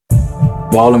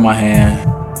Ball in my hand.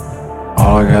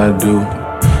 All I gotta do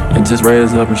is just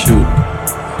raise up and shoot.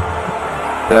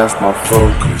 That's my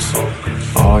focus.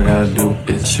 All I gotta do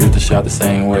is shoot the shot the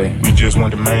same way. We just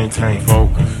want to maintain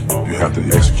focus. You have to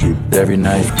execute every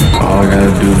night. All I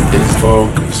gotta do is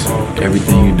focus.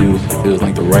 Everything you do feels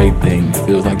like the right thing,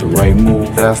 feels like the right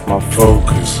move. That's my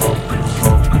focus.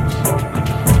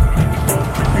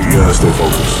 You gotta stay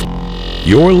focused.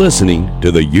 You're listening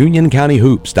to the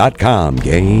UnionCountyHoops.com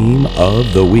Game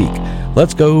of the Week.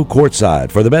 Let's go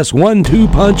courtside for the best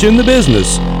 1-2 punch in the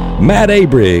business, Matt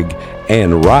Abrig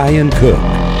and Ryan Cook.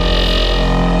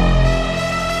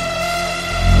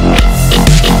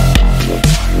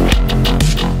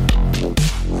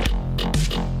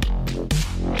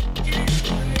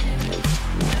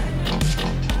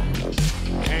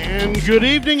 And good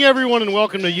evening, everyone, and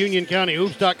welcome to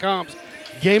UnionCountyHoops.com's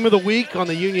Game of the Week on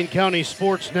the Union County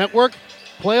Sports Network.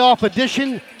 Playoff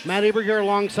edition. Matt Abrig here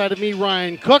alongside of me,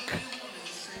 Ryan Cook.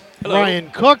 Hello.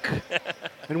 Ryan Cook.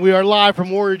 And we are live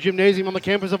from Warrior Gymnasium on the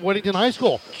campus of Weddington High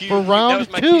School for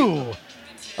round 2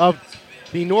 of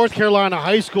the North Carolina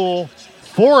High School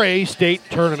 4A state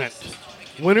tournament.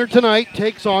 Winner tonight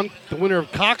takes on the winner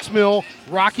of Cox Mill,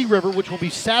 Rocky River, which will be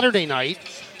Saturday night.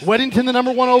 Weddington, the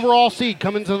number 1 overall seed,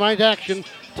 coming to tonight's action,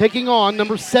 taking on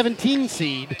number 17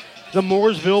 seed, the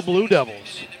Mooresville Blue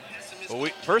Devils. Well,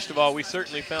 first of all, we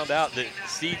certainly found out that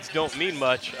seeds don't mean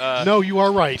much. No, you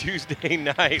are right. Tuesday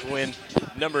night when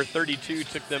number 32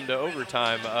 took them to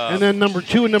overtime. And then number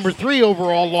 2 and number 3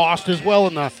 overall lost as well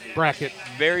in the bracket.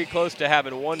 Very close to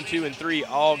having 1, 2, and 3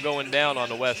 all going down on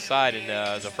the west side in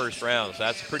the first round. So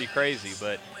that's pretty crazy.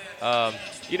 But,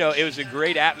 it was a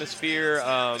great atmosphere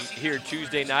here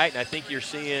Tuesday night, and I think you're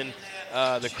seeing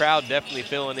the crowd definitely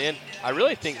filling in. I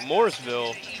really think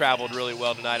Mooresville traveled really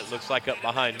well tonight, it looks like, up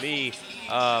behind me.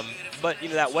 But,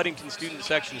 that Weddington student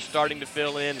section is starting to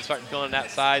fill in and starting to fill in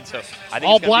that side. So I think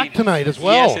all it's black tonight as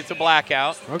well. Yes, it's a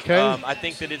blackout. Okay. I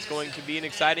think that it's going to be an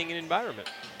exciting environment.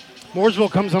 Mooresville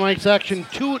comes to tonight's action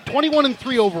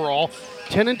 21-3 overall,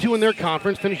 10-2 in their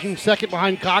conference, finishing second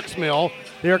behind Cox Mill.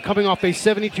 They are coming off a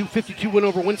 72-52 win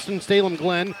over Winston-Salem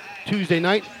Glen Tuesday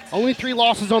night. Only 3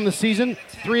 losses on the season.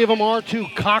 3 of them are to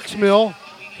Cox Mill,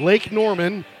 Lake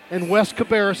Norman, and West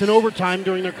Cabarrus in overtime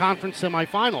during their conference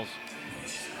semifinals.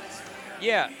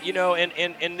 Yeah,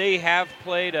 and they have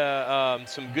played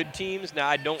some good teams. Now,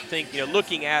 I don't think,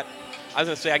 looking at, I was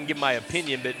going to say I can give my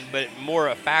opinion, but more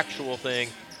a factual thing.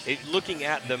 Looking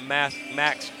at the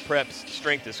Max Prep's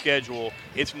strength of schedule,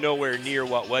 it's nowhere near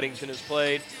what Weddington has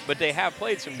played. But they have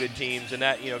played some good teams, and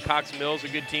that, Cox Mill's a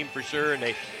good team for sure. And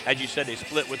they, as you said, they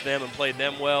split with them and played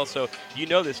them well. So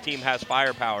this team has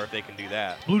firepower if they can do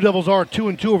that. Blue Devils are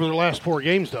 2-2 over their last 4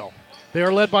 games, though. They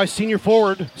are led by senior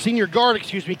guard,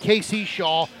 Casey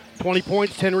Shaw, 20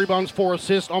 points, 10 rebounds, 4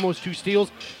 assists, almost 2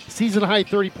 steals. Season high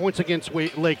 30 points against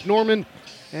Lake Norman.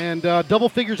 And double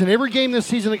figures in every game this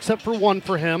season except for 1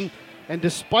 for him. And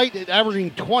despite it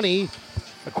averaging 20,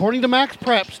 according to Max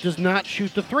Preps, does not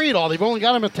shoot the 3 at all. They've only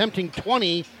got him attempting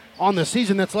 20 on the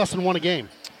season. That's less than 1 a game.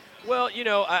 Well,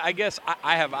 I guess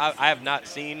I have not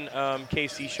seen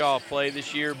Casey Shaw play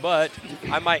this year, but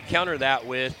I might counter that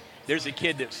with there's a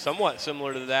kid that's somewhat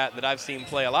similar to that I've seen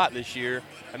play a lot this year.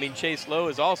 I mean, Chase Lowe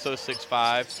is also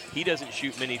 6'5". He doesn't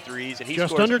shoot many threes. And he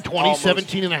just scores under 20, almost,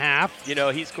 17 and a half.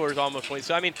 He scores almost 20.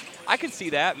 So, I mean, I could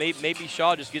see that. Maybe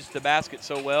Shaw just gets to the basket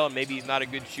so well, and maybe he's not a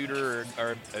good shooter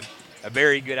or a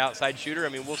very good outside shooter. I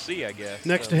mean, we'll see, I guess.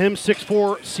 Next to him,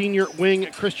 6'4", senior wing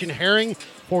Christian Herring,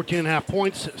 14 and a half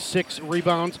points, 6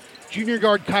 rebounds. Junior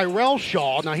guard Kyrell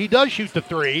Shaw, now he does shoot the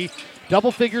 3.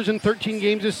 Double figures in 13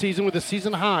 games this season with a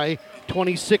season high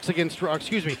 26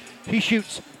 he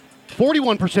shoots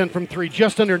 41% from 3,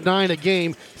 just under 9 a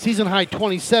game. Season high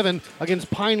 27 against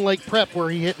Pine Lake Prep where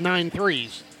he hit 9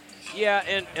 threes. Yeah,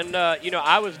 and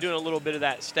I was doing a little bit of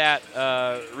that stat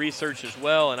research as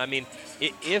well, and I mean,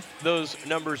 if those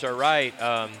numbers are right,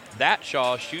 that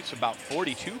Shaw shoots about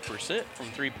 42% from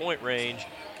three-point range,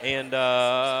 and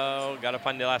got to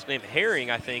find the last name.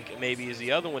 Herring, I think, maybe is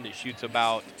the other one that shoots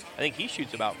about. I think he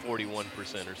shoots about 41%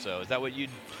 or so. Is that what you?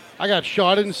 I got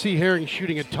Shaw. I didn't see Herring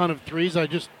shooting a ton of threes.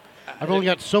 I've only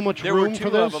got so much room for this.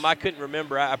 There were 2 of them. I couldn't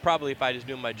remember. I probably, if I was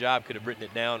doing my job, could have written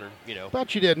it down or,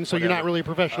 But you didn't, so whatever. You're not really a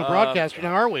professional broadcaster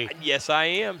now, are we? Yes, I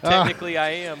am. Technically, I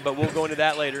am, but we'll go into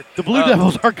that later. The Blue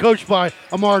Devils are coached by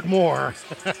Ahmad Moore.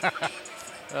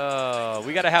 We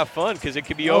got to have fun because it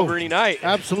could be over any night.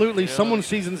 Absolutely. Someone's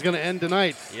season's going to end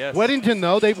tonight. Yes. Weddington,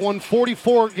 though, they've won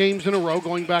 44 games in a row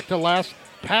going back to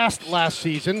past last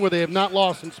season where they have not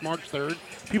lost since March 3rd.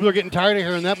 People are getting tired of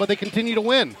hearing that, but they continue to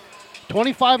win.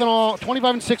 25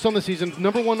 and 6 on the season,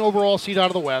 number 1 overall seed out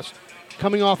of the West.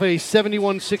 coming off a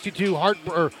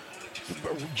 71-62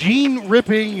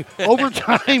 gene-ripping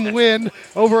overtime win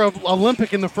over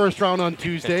Olympic in the first round on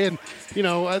Tuesday. And,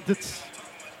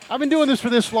 I've been doing this for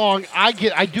this long. I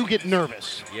do get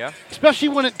nervous. Yeah. Especially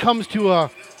when it comes to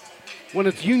when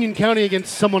it's Union County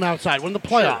against someone outside, when the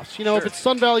playoffs. Sure. If it's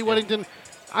Sun Valley, Weddington,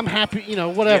 I'm happy,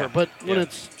 whatever. Yeah. But when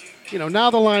it's, now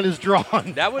the line is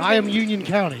drawn. I am Union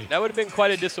County. That would have been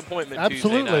quite a disappointment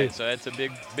Absolutely. Tuesday night. So that's a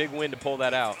big win to pull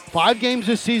that out. 5 games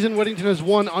this season, Weddington has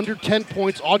won under 10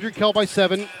 points. Audrey Kell by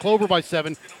 7, Clover by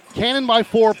 7, Cannon by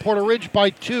 4, Porter Ridge by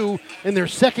 2 in their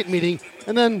second meeting,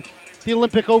 and then the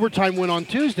Olympic overtime win on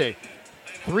Tuesday.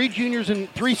 3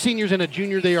 seniors and a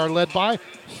junior they are led by.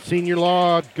 Senior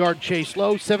law guard Chase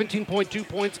Lowe, 17.2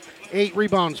 points, 8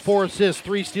 rebounds, 4 assists,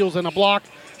 3 steals, and a block.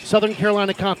 Southern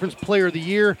Carolina Conference Player of the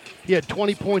Year. He had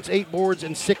 20 points, 8 boards,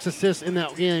 and 6 assists in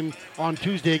that game on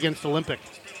Tuesday against Olympic.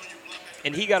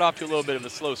 And he got off to a little bit of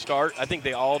a slow start. I think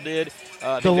they all did.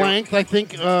 The length, I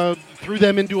think, threw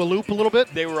them into a loop a little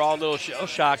bit. They were all a little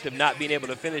shocked of not being able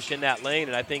to finish in that lane,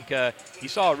 and I think you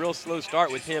saw a real slow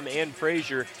start with him and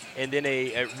Frazier, and then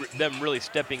them really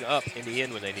stepping up in the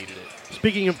end when they needed it.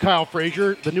 Speaking of Kyle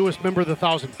Frazier, the newest member of the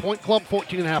 1,000-point club,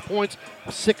 14.5 points,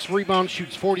 6 rebounds,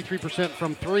 shoots 43%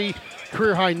 from 3.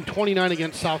 Career high in 29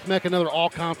 against South Meck, another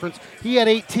all-conference. He had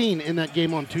 18 in that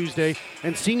game on Tuesday.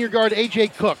 And senior guard A.J.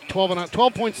 Cook,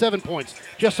 12.7 points,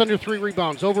 just under 3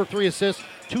 rebounds, over 3 assists,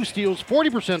 2 steals,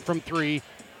 40% from 3.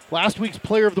 Last week's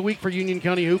Player of the Week for Union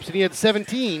County Hoops, and he had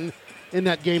 17 in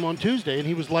that game on Tuesday, and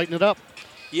he was lighting it up.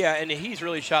 Yeah, and he's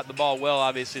really shot the ball well,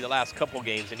 obviously, the last couple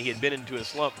games, and he had been into a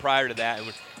slump prior to that.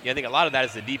 And I think a lot of that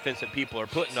is the defense that people are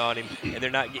putting on him, and they're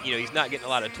not, he's not getting a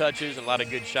lot of touches and a lot of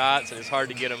good shots, and it's hard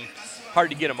to get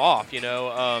him off,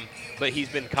 but he's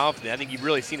been confident. I think you've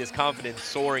really seen his confidence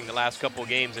soaring the last couple of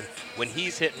games, and when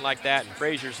he's hitting like that and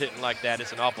Frazier's hitting like that,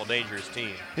 it's an awful dangerous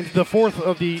team. Into the fourth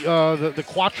of the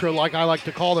Quattro, like I like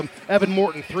to call them, Evan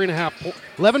Morton,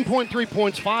 11.3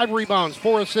 points, 5 rebounds,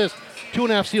 4 assists,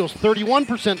 2.5 steals,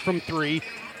 31% from 3.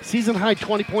 Season high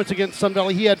 20 points against Sun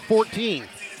Valley. He had 14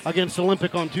 against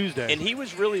Olympic on Tuesday. And he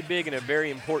was really big in a very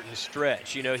important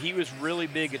stretch. He was really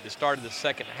big at the start of the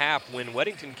second half when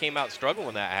Weddington came out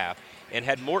struggling that half. And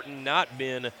had Morton not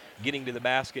been getting to the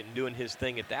basket and doing his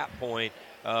thing at that point,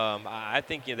 I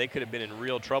think they could have been in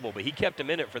real trouble. But he kept him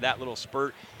in it for that little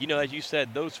spurt. As you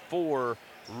said, those 4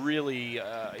 really,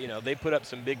 they put up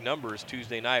some big numbers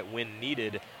Tuesday night when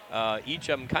needed. Each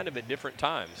of them kind of at different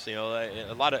times.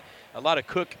 A lot of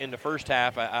Cook in the first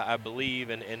half, I believe,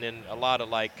 and then a lot of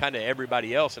kind of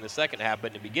everybody else in the second half. But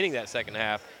in the beginning of that second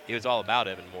half, it was all about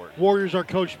Evan Morton. Warriors are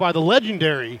coached by the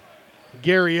legendary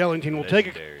Gary Ellington. We'll take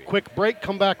a quick break,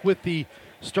 come back with the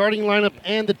starting lineup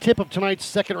and the tip of tonight's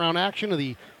second-round action of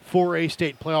the 4A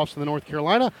state playoffs in the North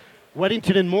Carolina.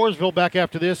 Weddington and Mooresville back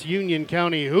after this.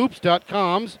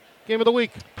 UnionCountyHoops.com's Game of the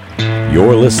Week.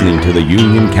 You're listening to the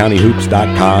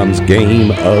UnionCountyHoops.com's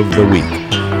Game of the Week.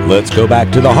 Let's go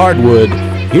back to the hardwood.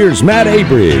 Here's Matt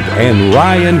Abrig and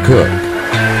Ryan Cook.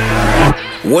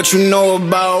 What you know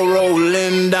about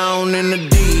rolling down in the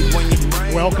deep when you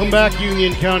bring... Welcome back,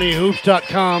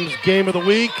 UnionCountyHoops.com's Game of the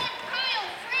Week.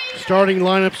 Starting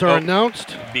lineups are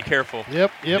announced. Be careful.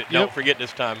 Yep. Don't forget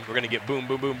this time. We're going to get boom,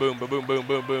 boom, boom, boom, boom, boom, boom,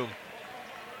 boom, boom.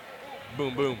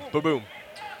 Boom, boom, boom, boom.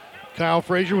 Kyle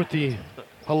Frazier with the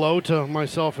hello to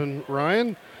myself and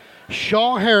Ryan.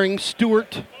 Shaw, Herring,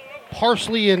 Stewart,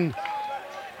 Parsley, and...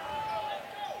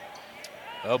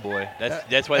 Oh, boy.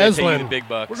 That's why they pay you the big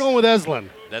bucks. We're going with Eslin.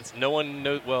 That's no one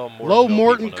knows. Well, Lowe,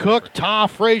 Morton, Cook, Ta,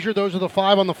 Frazier. Those are the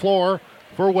 5 on the floor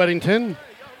for Weddington.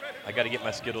 I got to get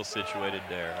my Skittles situated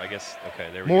there. I guess, okay,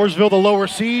 there we go. Mooresville, the lower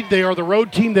seed. They are the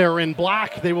road team. They're in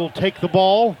black. They will take the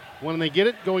ball when they get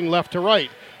it, going left to right.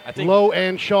 I think Lowe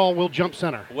and Shaw will jump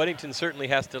center. Weddington certainly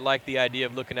has to like the idea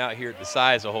of looking out here at the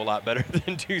size a whole lot better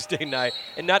than Tuesday night.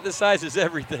 And not the size is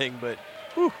everything, but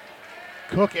whew.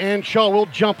 Cook and Shaw will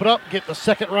jump it up, get the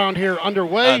second round here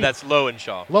underway. That's Lowe and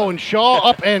Shaw. Lowe and Shaw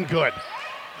up and good.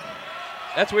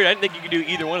 That's weird. I didn't think you could do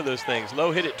either one of those things.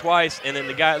 Lowe hit it twice, and then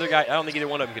the other guy, I don't think either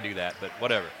one of them could do that, but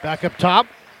whatever. Back up top.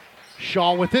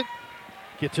 Shaw with it.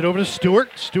 Gets it over to Stewart.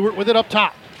 Stewart with it up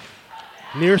top.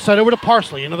 Near side over to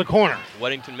Parsley into the corner.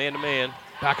 Weddington man-to-man.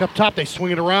 Back up top. They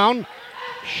swing it around.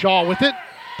 Shaw with it.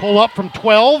 Pull up from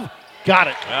 12. Got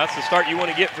it. That's the start you want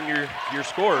to get from your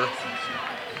scorer.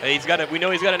 We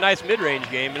know he's got a nice mid-range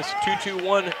game. It's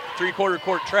 2-2-1 three-quarter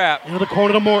court trap. Into the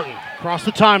corner to Morton. Across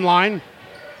the timeline.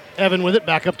 Evan with it.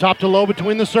 Back up top to Lowe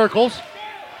between the circles.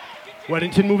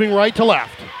 Weddington moving right to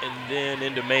left. And then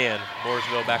into man.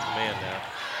 Mooresville back to man now.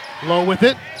 Lowe with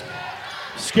it.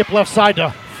 Skip left side to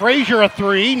Frazier, a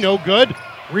 3. No good.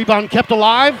 Rebound kept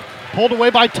alive. Pulled away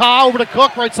by Ta, over to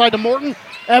Cook, right side to Morton.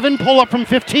 Evan, pull up from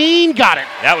 15, got it.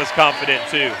 That was confident,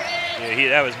 too. Yeah,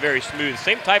 that was very smooth.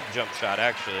 Same type of jump shot,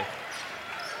 actually.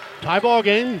 Tie ball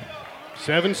game,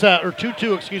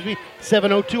 2-2, excuse me,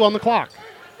 7:02 on the clock.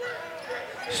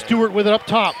 Stewart with it up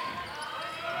top.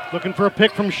 Looking for a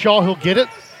pick from Shaw, he'll get it.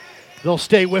 They'll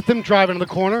stay with him, drive into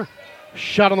the corner.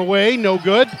 Shot on the way, no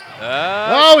good.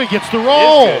 He gets the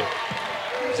roll.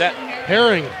 Is that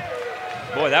Herring.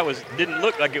 Boy, that didn't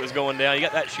look like it was going down. You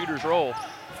got that shooter's roll.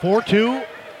 4-2,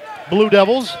 Blue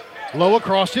Devils. Low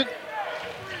across it.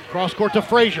 Cross court to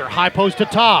Frazier. High post to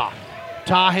Ta.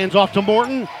 Ta hands off to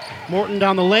Morton. Morton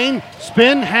down the lane.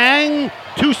 Spin, hang,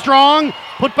 too strong.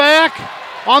 Put back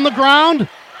on the ground.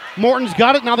 Morton's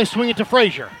got it. Now they swing it to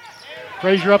Frazier.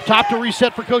 Frazier up top to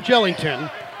reset for Coach Ellington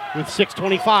with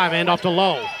 6:25 and off to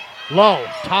Lowe. Lowe.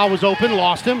 Ta was open,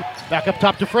 lost him. Back up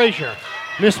top to Frazier.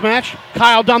 Mismatch.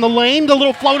 Kyle down the lane. The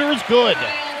little floater is good.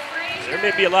 There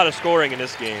may be a lot of scoring in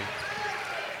this game.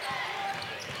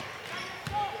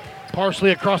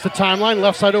 Parsley across the timeline.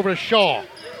 Left side over to Shaw.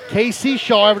 KC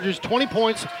Shaw averages 20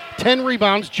 points, 10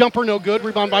 rebounds. Jumper no good.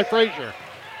 Rebound by Frazier.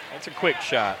 That's a quick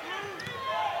shot.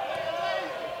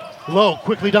 Lowe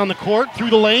quickly down the court. Through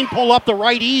the lane. Pull up the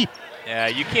right E. Yeah,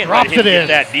 you can't Drops let him it get in.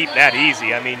 that deep that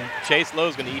easy. I mean, Chase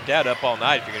Lowe's going to eat that up all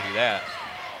night if you're going to do that.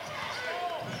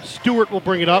 Stewart will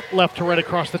bring it up. Left to right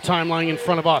across the timeline in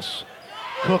front of us.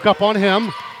 Cook up on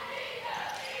him.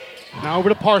 Now over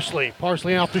to Parsley.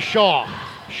 Parsley out to Shaw.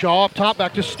 Shaw up top,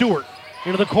 back to Stewart.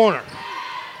 Into the corner.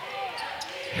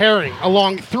 Herring, a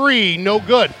long three, no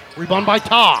good. Rebound by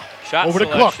Ta. Shot over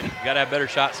selection. to Cook. You got to have better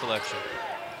shot selection.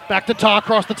 Back to Ta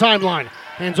across the timeline.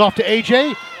 Hands off to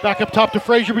AJ. Back up top to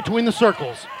Frazier between the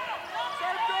circles.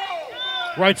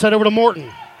 Right side over to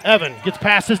Morton. Evan gets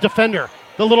past his defender.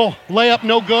 The little layup,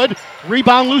 no good.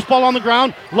 Rebound, loose ball on the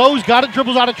ground. Lowe's got it,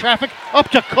 dribbles out of traffic. Up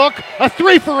to Cook. A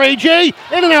three for AJ.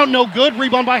 In and out, no good.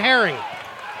 Rebound by Herring.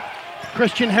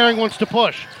 Christian Herring wants to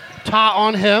push. Ta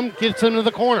on him, gets him to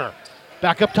the corner.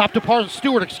 Back up top to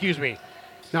Stewart,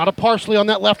 Now to Parsley on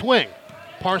that left wing.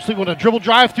 Parsley with a dribble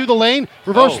drive through the lane.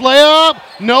 Reverse layup.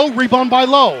 No, rebound by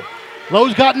Lowe.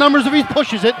 Lowe's got numbers if he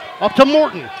pushes it. Up to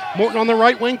Morton. Morton on the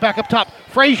right wing, back up top.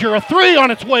 Frazier, a three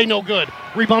on its way, no good.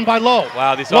 Rebound by Lowe.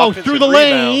 Wow, these Lowe offensive through the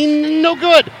lane, no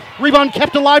good. Rebound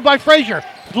kept alive by Frazier.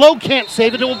 Lowe can't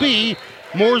save it. It will be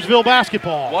Mooresville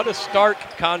basketball. What a stark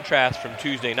contrast from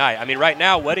Tuesday night. I mean, right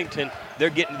now, Weddington, they're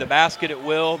getting to the basket at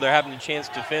will. They're having a chance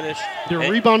to finish. They're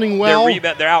rebounding well.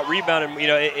 They're out rebounding,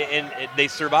 and they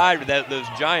survived those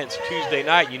Giants Tuesday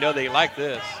night. You know they like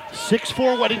this.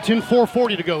 6-4 Weddington,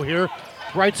 4:40 to go here.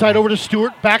 Right side over to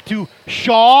Stewart, back to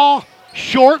Shaw.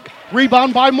 Short,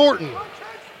 rebound by Morton.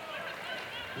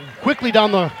 Quickly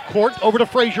down the court, over to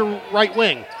Frazier, right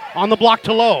wing. On the block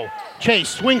to Lowe. Chase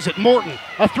swings it, Morton.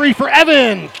 A three for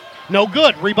Evan. No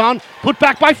good. Rebound put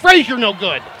back by Frazier, no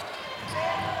good.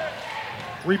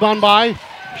 Rebound by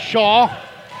Shaw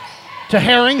to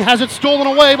Herring, has it stolen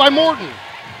away by Morton.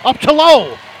 Up to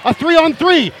Lowe. A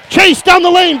 3-on-3. Chase down the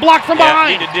lane, blocked from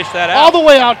behind. Need to dish that out. All the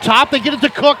way out top. They get it to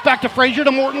Cook, back to Frazier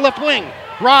to Morton, left wing.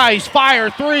 Rise, fire,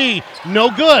 three.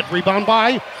 No good. Rebound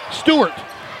by Stewart.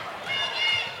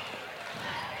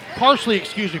 Parsley.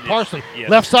 Yes.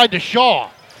 Left side to Shaw.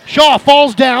 Shaw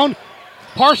falls down.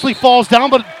 Parsley falls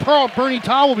down, but Bernie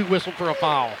Towell will be whistled for a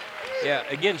foul. Yeah,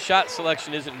 again, shot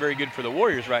selection isn't very good for the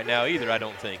Warriors right now either, I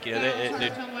don't think.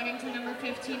 I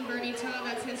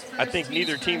think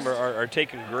neither team are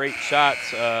taking great shots.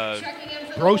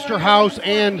 Brosterhouse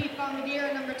and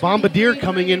Bombardier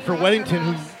coming in for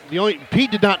Weddington, Pete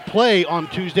did not play on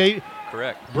Tuesday.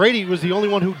 Correct. Brady was the only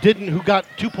one who got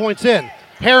 2 points in.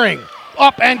 Herring,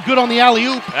 up and good on the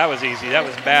alley-oop. That was easy. That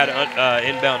was bad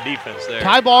inbound defense there.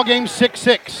 Tie ball game,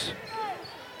 6-6.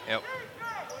 Yep.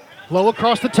 Low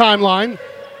across the timeline.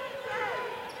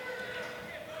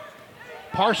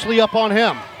 Parsley up on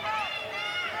him.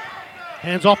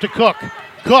 Hands off to Cook.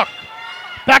 Cook.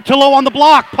 Back to Low on the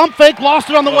block. Pump fake. Lost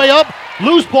it on the way up.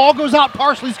 Loose ball goes out.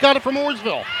 Parsley's got it from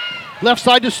Mooresville. Left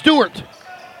side to Stewart.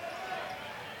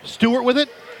 Stewart with it.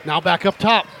 Now back up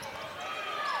top.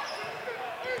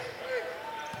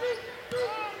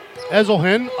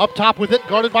 Ezelhen up top with it.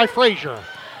 Guarded by Frazier.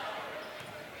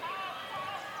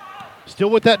 Still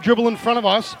with that dribble in front of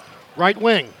us. Right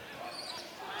wing.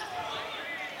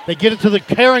 They get it to the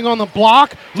Herring on the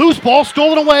block. Loose ball,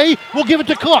 stolen away. We'll give it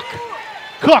to Cook.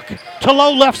 Cook to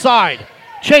Low left side.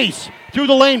 Chase through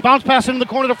the lane. Bounce pass into the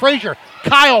corner to Frazier.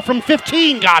 Kyle from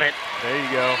 15 got it. There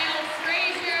you go.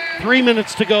 3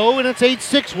 minutes to go, and it's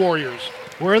 8-6 Warriors.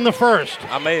 We're in the first.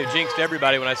 I may have jinxed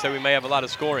everybody when I said we may have a lot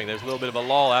of scoring. There's a little bit of a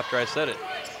lull after I said it.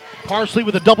 Parsley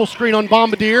with a double screen on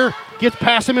Bombardier. Gets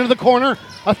past him into the corner.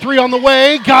 A 3 on the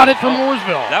way. Got it from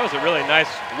Mooresville. That was a really nice,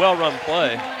 well-run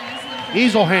play.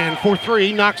 Easelhand for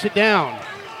 3. Knocks it down.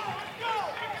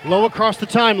 Low across the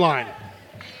timeline.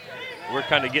 We're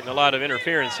kind of getting a lot of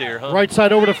interference here, huh? Right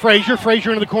side over to Frazier. Frazier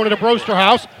into the corner to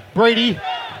Brosterhouse. Brady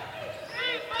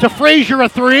to Frazier, a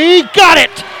 3. Got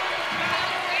it!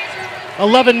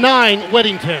 11-9,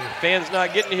 Weddington. Fans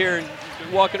not getting here and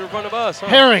walking in front of us, huh?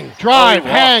 Herring, drive, Oh,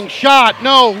 he hang, shot.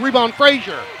 No, rebound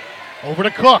Frazier. Over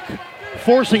to Cook.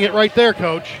 Forcing it right there,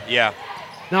 Coach. Yeah.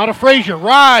 Now to Frazier.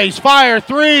 Rise, fire,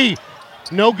 3.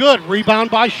 No good.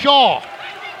 Rebound by Shaw.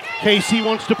 KC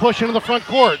wants to push into the front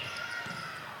court.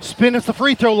 Spin at the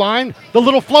free throw line. The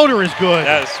little floater is good.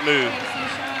 That is smooth.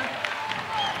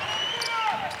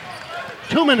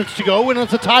 2 minutes to go, and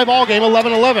it's a tie ball game,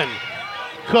 11-11.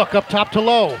 Cook up top to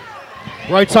Lowe.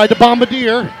 Right side to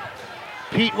Bombardier.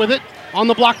 Pete with it. On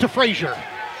the block to Frazier.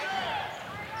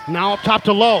 Now up top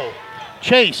to Lowe.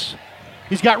 Chase.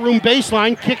 He's got room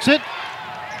baseline. Kicks it.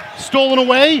 Stolen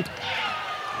away.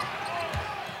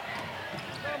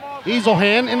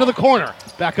 Easelhand into the corner.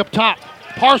 Back up top.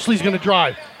 Parsley's going to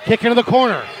drive. Kick into the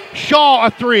corner. Shaw,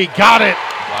 a 3. Got it.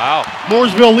 Wow.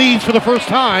 Mooresville leads for the first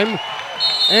time.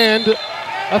 And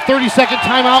a 30-second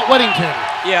timeout, Weddington.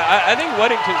 Yeah, I think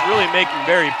Weddington's really making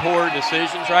very poor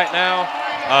decisions right now.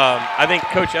 I think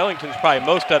Coach Ellington's probably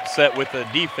most upset with the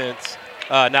defense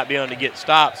not being able to get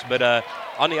stops. But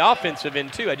on the offensive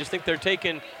end, too, I just think they're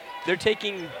taking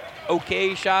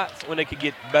okay shots when they could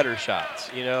get better shots,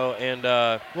 and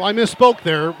Well, I misspoke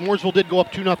there. Mooresville did go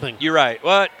up 2-0. You're right.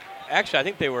 Well, actually, I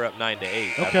think they were up 9-8.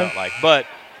 Okay. I felt like, but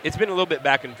it's been a little bit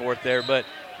back and forth there. But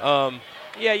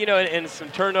yeah, and some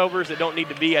turnovers that don't need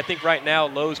to be. I think right now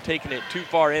Lowe's taking it too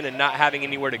far in and not having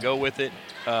anywhere to go with it.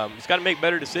 It's got to make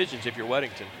better decisions if you're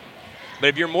Weddington. But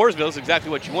if you're Mooresville, it's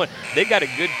exactly what you want. They've got a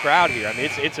good crowd here. I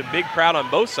mean, it's a big crowd on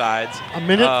both sides. A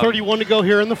minute 31 to go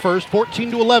here in the first.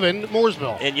 14-11,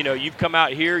 Mooresville. And, you've come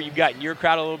out here. You've gotten your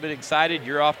crowd a little bit excited.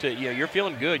 You're off to, you're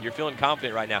feeling good. You're feeling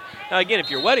confident right now. Now, again, if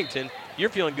you're Weddington,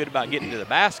 you're feeling good about getting to the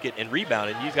basket and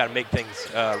rebounding. You've got to make things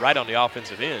right on the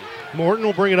offensive end. Morton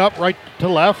will bring it up right to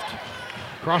left.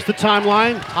 Across the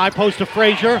timeline. High post to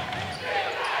Frazier.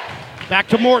 Back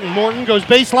to Morton. Morton goes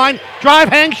baseline. Drive,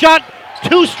 hang, shot.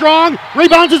 Too strong.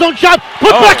 Rebounds his own shot. Put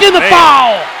back in the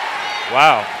foul.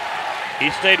 Wow.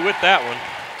 He stayed with that one.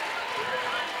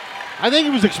 I think he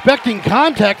was expecting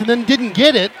contact and then didn't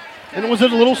get it. And it was a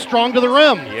little strong to the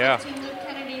rim. Yeah.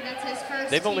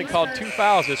 They've only called 2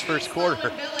 fouls this first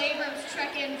quarter.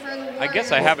 I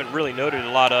guess I haven't really noted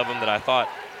a lot of them that I thought,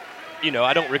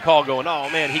 I don't recall going, oh,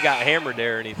 man, he got hammered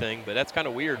there or anything. But that's kind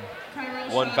of weird.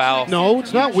 1 foul. No,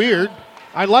 it's not weird.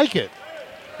 I like it.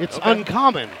 It's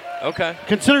uncommon. Okay.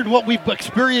 Considered what we've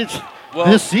experienced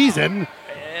this season.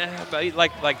 But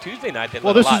like Tuesday night,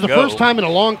 well, this is the first time in a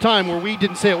long time where we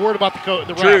didn't say a word about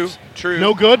the refs. True.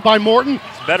 No good by Morton.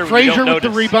 It's better when Frazier you don't with the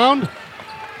notice. rebound.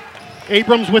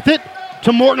 Abrams with it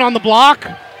to Morton on the block.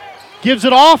 Gives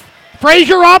it off.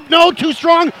 Frazier up. No, too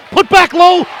strong. Put back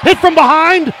low. Hit from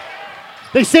behind.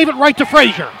 They save it right to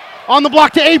Frazier. On the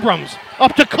block to Abrams.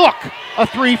 Up to Cook. A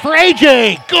 3 for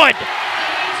AJ. Good.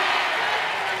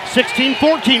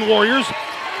 16-14 Warriors.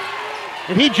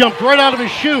 And he jumped right out of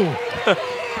his shoe.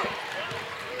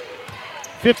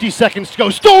 50 seconds to go.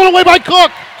 Stolen away by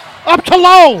Cook. Up to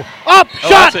Lowe. Up,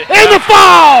 shot, and the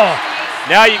foul.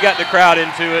 Now you got the crowd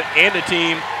into it and the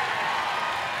team.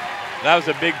 That was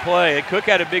a big play. Cook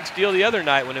had a big steal the other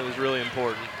night when it was really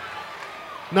important.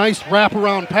 Nice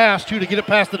wraparound pass, too, to get it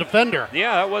past the defender.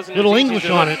 Yeah, that wasn't little as easy English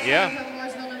to on look. it. Yeah.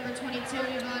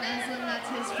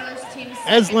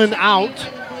 Eslin out.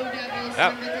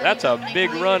 That's a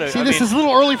big run. See, this is a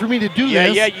little early for me to do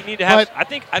this. Yeah, you need to have. I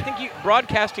think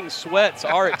broadcasting sweats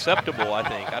are acceptable. I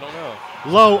think. I don't know.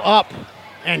 Low up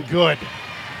and good.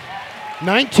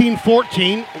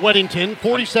 19-14, Weddington.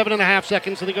 47.5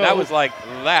 seconds to go. That was like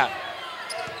that.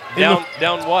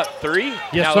 Down what? 3?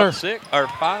 Yes, now sir. Up 6 or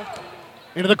 5.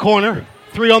 Into the corner.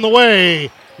 3 on the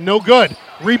way. No good.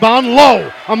 Rebound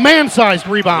low. A man-sized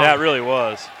rebound. That really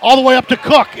was. All the way up to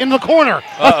Cook in the corner.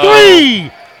 A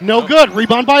 3. No good.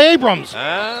 Rebound by Abrams.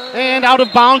 And out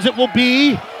of bounds it will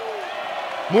be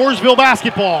Mooresville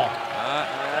basketball.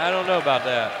 I don't know about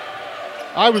that.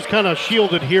 I was kind of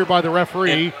shielded here by the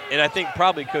referee. And I think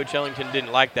probably Coach Ellington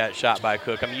didn't like that shot by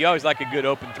Cook. I mean, you always like a good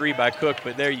open 3 by Cook,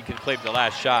 but there you can play for the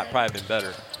last shot. Probably been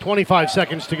better. 25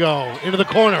 seconds to go. Into the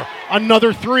corner.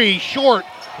 Another 3. Short.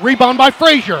 Rebound by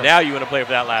Frazier. Now you want to play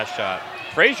for that last shot.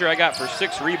 Frazier, I got for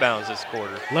 6 rebounds this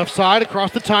quarter. Left side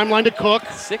across the timeline to Cook.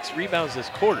 6 rebounds this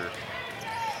quarter.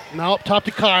 Now up top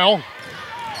to Kyle.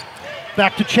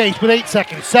 Back to Chase with 8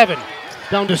 seconds. 7.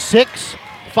 Down to 6.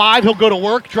 5. He'll go to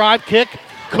work. Drive, kick.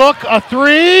 Cook, a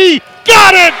 3.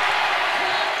 Got it!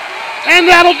 And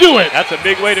that'll do it. That's a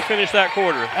big way to finish that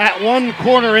quarter. At 1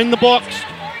 quarter in the books.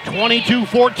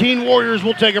 22-14 Warriors.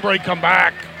 We'll take a break. Come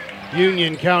back.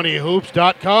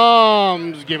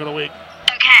 UnionCountyHoops.com's Game of the Week.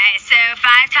 Okay, so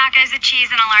 5 tacos of cheese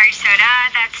and a large soda.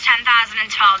 That's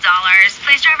 $10,012.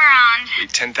 Please drive around.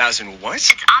 Wait, 10,000 what?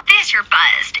 It's obvious you're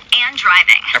buzzed and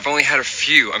driving. I've only had a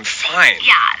few. I'm fine.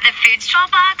 Yeah, the food's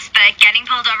 $12, but getting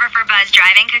pulled over for buzz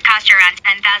driving could cost you around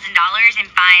 $10,000 in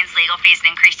fines, legal fees, and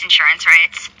increased insurance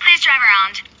rates. Please drive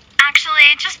around.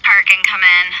 Actually, just park and come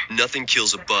in. Nothing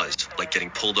kills a buzz like getting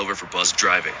pulled over for buzz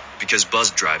driving, because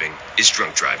buzz driving is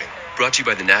drunk driving. Brought to you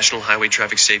by the National Highway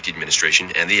Traffic Safety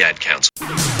Administration and the Ad Council.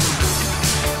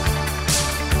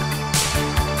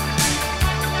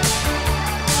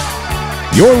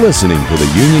 You're listening to the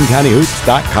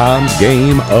UnionCountyHoops.com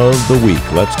Game of the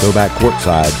Week. Let's go back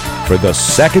courtside for the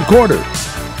second quarter.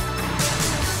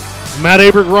 Matt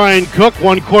Abrich, Ryan Cook,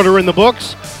 1 quarter in the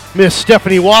books. Miss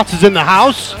Stephanie Watts is in the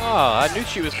house. Oh, I knew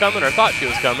she was coming, or thought she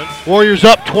was coming. Warriors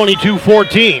up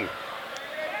 22-14.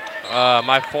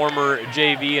 My former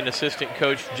JV and assistant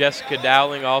coach Jessica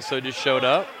Dowling also just showed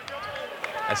up.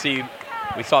 I see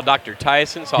we saw Dr.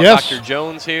 Tyson, saw Yes. Dr.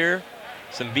 Jones here.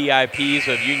 Some VIPs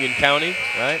of Union County,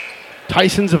 right?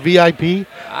 Tyson's a VIP.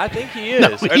 I think he is, No,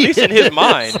 or at he least in his is.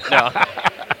 mind. No,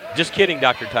 just kidding,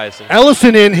 Dr. Tyson.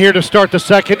 Ellison in here to start the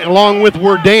second, along with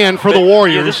Werdan for the But,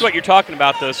 Warriors. yeah, this is what you're talking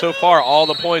about, though. So far, all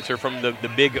the points are from the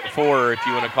big four, if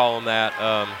you want to call them that.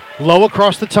 Low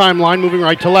across the timeline, moving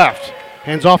right to left.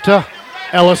 Hands off to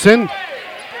Ellison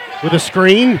with a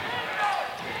screen.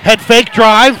 Head fake,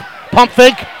 drive, pump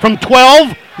fake from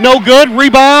 12. No good.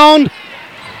 Rebound.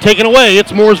 Taken away.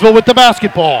 It's Mooresville with the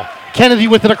basketball. Kennedy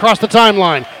with it across the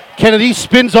timeline. Kennedy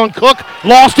spins on Cook.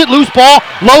 Lost it. Loose ball.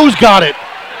 Lowe's got it.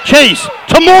 Chase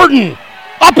to Morton.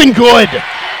 Up and good.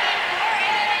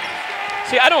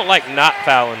 See, I don't like not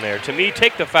fouling there. To me,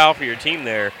 take the foul for your team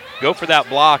there. Go for that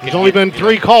block. There's only been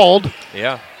 3 called.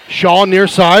 Yeah. Shaw near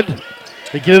side.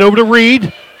 They get it over to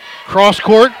Reed. Cross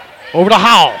court. Over to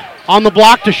Howell. On the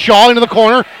block to Shaw into the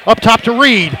corner. Up top to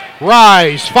Reed.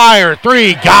 Rise. Fire.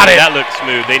 3. Got it. That looked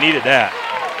smooth. They needed that.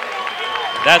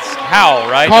 That's Howell,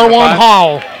 right? Carwan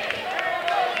Howell.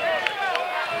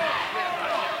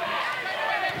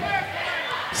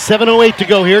 .708 to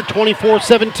go here.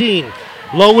 24-17.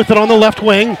 Low with it on the left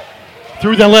wing.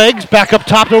 Through the legs. Back up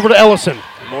top over to Ellison.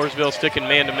 Mooresville sticking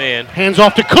man-to-man. Hands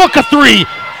off to Cook. A 3.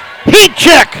 Heat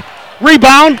check.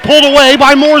 Rebound pulled away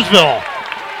by Mooresville.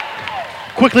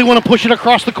 Quickly want to push it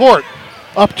across the court.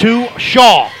 Up to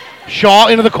Shaw. Shaw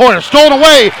into the corner. Stolen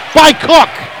away by Cook.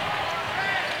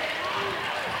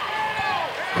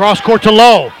 Cross court to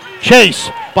Lowe. Chase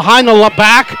behind the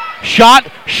back. Shot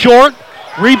short.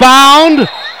 Rebound.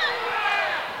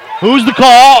 Who's the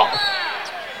call?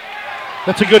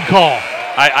 That's a good call.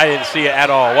 I didn't see it at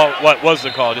all. What was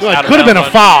the call? Just Well, out it of could have been a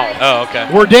bounds? foul. Oh, okay.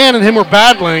 Werdan and him were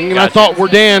battling, and Gotcha. I thought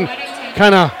Werdan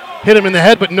kind of hit him in the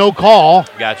head, but no call.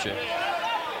 Gotcha.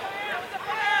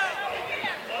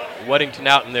 Weddington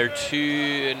out in there,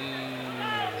 a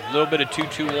little bit of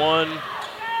 2-2-1.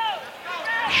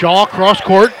 Shaw cross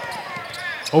court.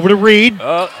 Over to Reed.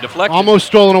 Deflected. Almost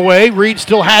stolen away. Reed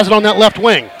still has it on that left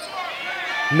wing.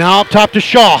 Now up top to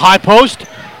Shaw. High post.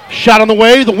 Shot on the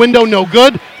way. The window no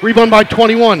good. Rebound by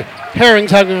 21.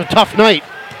 Herring's having a tough night.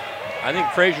 I think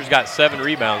Frazier's got 7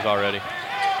 rebounds already.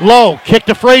 Low. Kick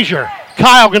to Frazier.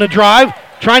 Kyle going to drive.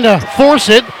 Trying to force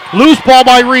it. Loose ball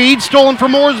by Reed. Stolen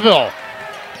from Mooresville.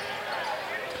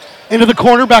 Into the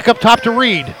corner. Back up top to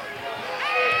Reed.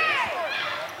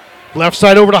 Left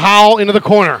side over to Howell. Into the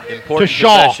corner. Important to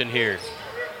Shaw. possession here.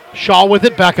 Shaw with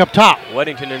it. Back up top.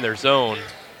 Weddington in their zone.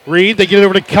 Reed, they get it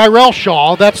over to Kyrell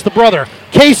Shaw. That's the brother.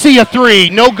 Casey, a 3.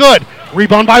 No good.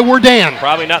 Rebound by Werdan.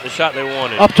 Probably not the shot they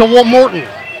wanted. Up to Will Morton.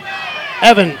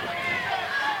 Evan.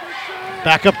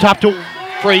 Back up top to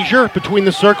Frazier between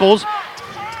the circles.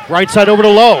 Right side over to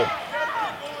Lowe.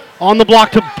 On the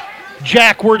block to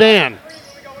Jack Werdan.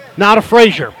 Now to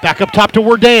Frazier. Back up top to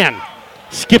Werdan.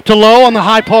 Skip to Lowe on the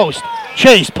high post.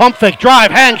 Chase, pump fake,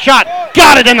 drive, hand shot.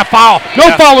 Got it in the foul.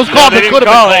 No foul was called, but could have been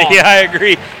called. Yeah, I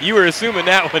agree. You were assuming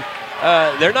that one.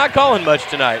 They're not calling much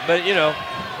tonight, but, you know,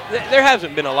 there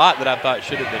hasn't been a lot that I thought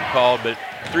should have been called, but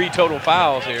 3 total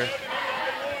fouls here.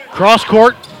 Cross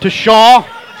court to Shaw.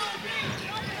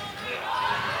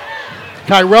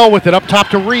 Kyrell with it up top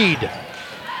to Reed.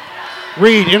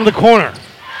 Reed into the corner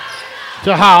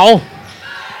to Howell.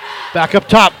 Back up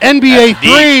top. NBA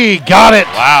 3. Got it.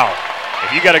 Wow.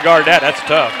 If you got to guard that, that's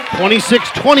tough.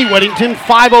 26-20 Weddington.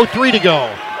 5:03 to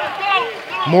go.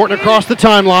 Morton across the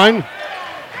timeline.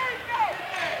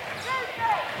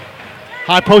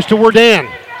 High post to Wardan.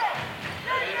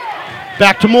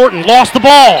 Back to Morton. Lost the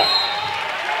ball.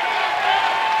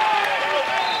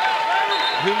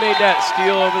 Who made that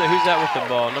steal over there? Who's that with the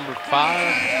ball? Number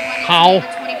 5? Howell.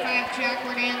 25, Jack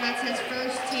Wardan. That's his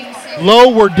first team.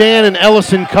 Low, Wardan, and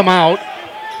Ellison come out.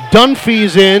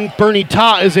 Dunphy's in. Bernie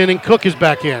Ta is in, and Cook is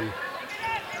back in.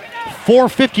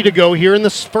 4:50 to go here in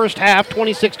this first half.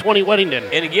 26-20 Weddington.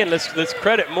 And again, let's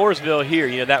credit Mooresville here.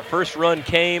 You know, that first run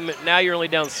came. Now you're only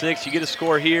down 6. You get a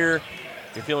score here.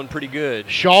 You're feeling pretty good.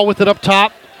 Shaw with it up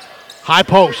top. High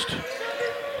post.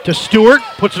 To Stewart.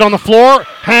 Puts it on the floor.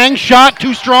 Hang. Shot.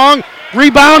 Too strong.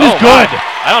 Rebound is good.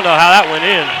 I don't know how that went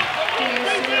in.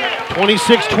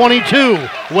 26-22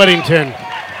 Weddington.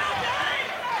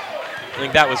 I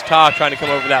think that was Ta trying to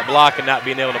come over that block and not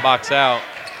being able to box out.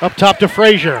 Up top to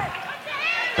Frazier.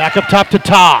 Back up top to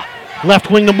Ta. Left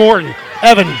wing to Morton.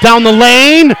 Evan down the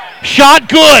lane. Shot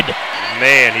good.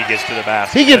 Man, he gets to the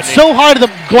basket. He gets so high to the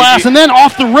glass and then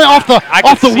off the window I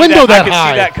high. could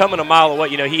see that coming a mile away.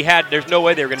 You know, there's no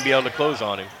way they were going to be able to close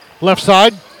on him. Left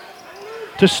side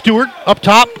to Stewart. Up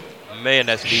top. Man,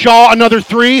 that's deep. Shaw, another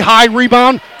 3. High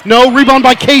rebound. No, rebound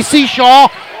by KC. Shaw.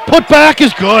 Put back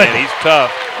is good. Man, he's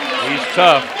tough. He's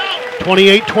tough.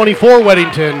 28-24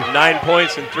 Weddington. 9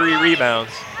 points and 3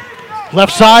 rebounds.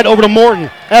 Left side over to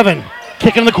Morton. Evan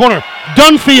kicking in the corner.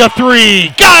 Dunphy a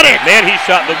 3. Got it! Man, he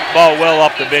shot the ball well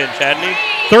off the bench, hadn't he?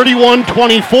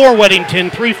 31-24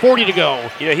 Weddington. 3:40 to go.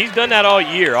 You know, he's done that all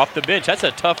year off the bench. That's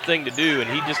a tough thing to do, and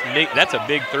that's a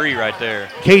big 3 right there.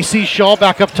 KC Shaw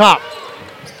back up top.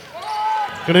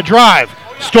 Gonna drive.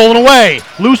 Stolen away.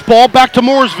 Loose ball back to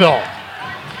Mooresville.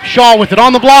 Shaw with it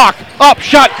on the block. Up,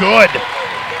 shot good.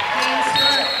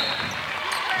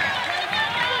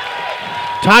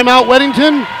 Timeout,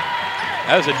 Weddington.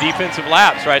 That was a defensive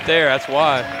lapse right there. That's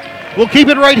why. We'll keep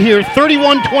it right here.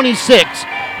 31-26.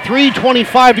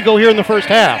 3:25 to go here in the first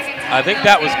half. I think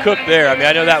that was Cook there. I mean,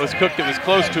 I know that was Cook that was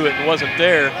close to it and wasn't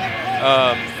there.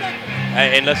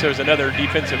 Unless there was another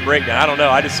defensive breakdown. I don't know.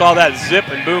 I just saw that zip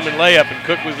and boom and layup, and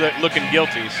Cook was looking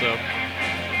guilty. So.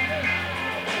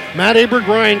 Matt Aberg,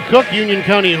 Ryan Cook,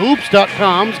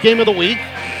 UnionCountyHoops.com's Game of the Week.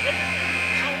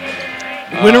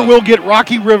 Winner will get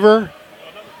Rocky River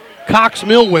Cox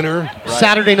Mill winner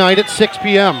Saturday night at 6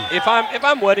 p.m. If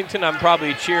I'm Weddington, I'm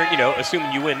probably cheering. You know,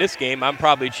 assuming you win this game, I'm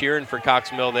probably cheering for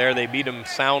Cox Mill there. They beat them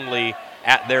soundly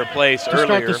at their place earlier. To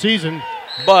start the season.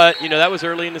 But you know that was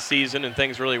early in the season, and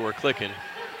things really were clicking.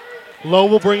 Lowe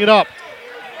will bring it up.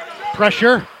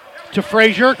 Pressure to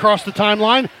Frazier across the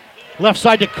timeline. Left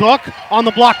side to Cook. On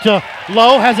the block to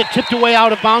Lowe. Has it tipped away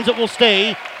out of bounds. It will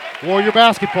stay. Warrior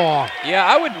basketball. Yeah,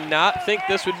 I would not think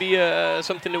this would be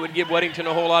something that would give Weddington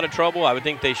a whole lot of trouble. I would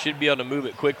think they should be able to move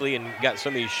it quickly and got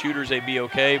some of these shooters, they'd be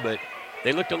okay, but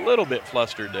they looked a little bit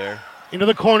flustered there. Into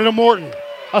the corner to Morton.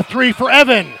 A 3 for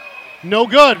Evan. No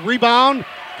good. Rebound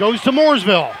goes to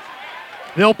Mooresville.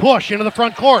 They'll push into the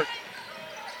front court.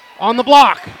 On the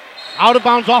block. Out of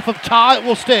bounds off of Ta. It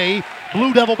will stay.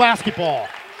 Blue Devil basketball.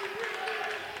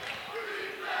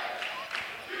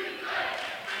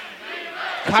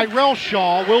 Kyrell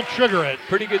Shaw will trigger it.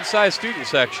 Pretty good sized student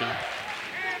section.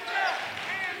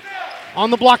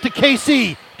 On the block to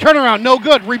KC. Turnaround, no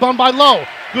good. Rebound by Lowe.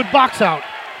 Good box out.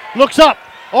 Looks up.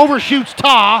 Overshoots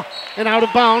Ta. And out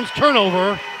of bounds.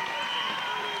 Turnover.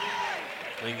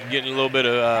 Getting a little bit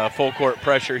of full court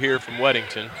pressure here from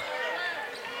Weddington.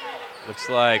 Looks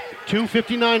like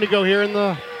 2:59 to go here in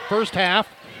the first half.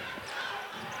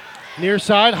 Near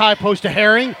side, high post to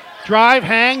Herring. Drive,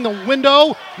 hang, the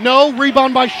window. No,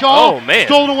 rebound by Shaw. Oh, man.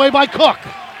 Stolen away by Cook.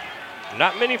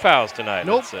 Not many fouls tonight,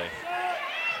 nope. Let's say.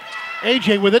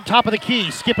 AJ with it, top of the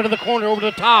key. Skip it to the corner over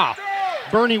to Ta.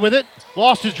 Bernie with it.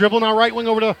 Lost his dribble, now right wing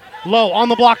over to Lowe. On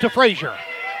the block to Frazier.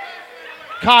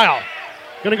 Kyle,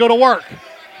 gonna go to work.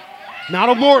 Now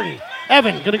to Morton.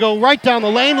 Evan, gonna go right down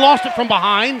the lane. Lost it from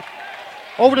behind.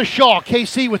 Over to Shaw,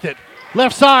 KC with it.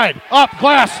 Left side, up,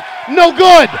 glass. No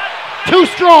good. Too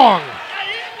strong.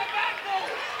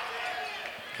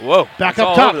 Whoa, back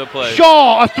up top. Over the place.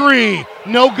 Shaw, a 3.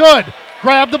 No good.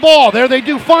 Grab the ball. There they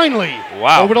do finally.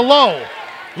 Wow. Over to Lowe.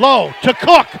 Lowe to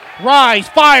Cook. Rise,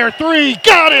 fire, 3.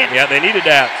 Got it. Yeah, they needed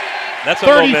that. That's a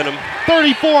momentum.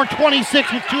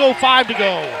 34-26 with 2:05 to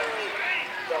go.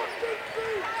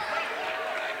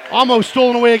 Almost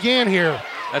stolen away again here.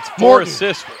 That's 4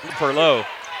 assists for Lowe.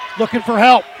 Looking for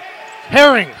help.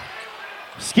 Herring.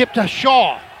 Skip to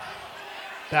Shaw.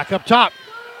 Back up top.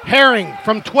 Herring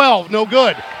from 12, no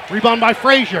good. Rebound by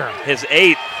Frazier. His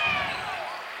 8th.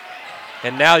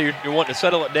 And now you're wanting to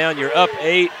settle it down. You're up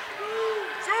 8.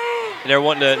 And they're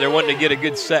wanting to get a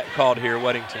good set called here,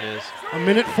 Weddington is. A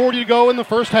minute 40 to go in the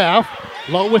first half.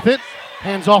 Low with it.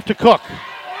 Hands off to Cook.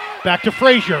 Back to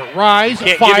Frazier. Rise.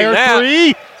 Can't Fire. give him that.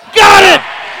 3. Got it!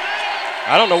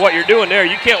 I don't know what you're doing there.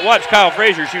 You can't watch Kyle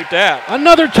Frazier shoot that.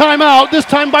 Another timeout, this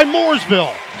time by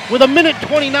Mooresville. With a minute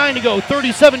 29 to go.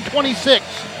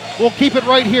 37-26. We'll keep it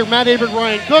right here. Matt Aberg,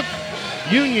 Ryan Cook.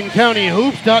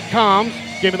 UnionCountyHoops.com's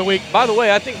Game of the Week. By the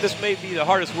way, I think this may be the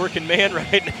hardest working man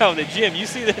right now in the gym. You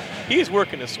see that he's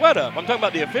working a sweat up. I'm talking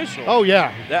about the official. Oh,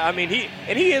 yeah. I mean, he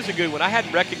is a good one. I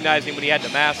hadn't recognized him when he had the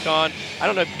mask on. I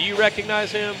don't know. Do you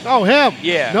recognize him? Oh, him?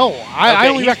 Yeah. No, I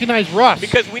only recognize Russ.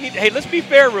 Because we need. Hey, let's be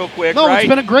fair real quick. No, right? It's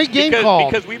been a great game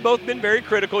call. Because we've both been very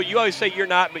critical. You always say you're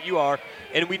not, but you are.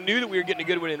 And we knew that we were getting a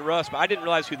good one in Russ, but I didn't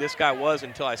realize who this guy was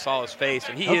until I saw his face,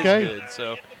 and he is good.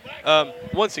 So,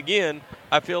 once again,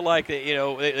 I feel like that,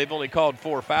 they've only called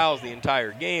 4 fouls the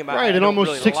entire game. Right, in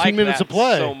almost really 16 minutes of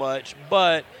play. So much,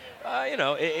 but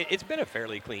it's been a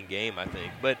fairly clean game, I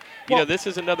think. But this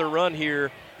is another run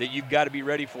here that you've got to be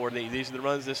ready for. These are the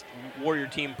runs this Warrior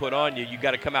team put on you. You've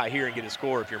got to come out here and get a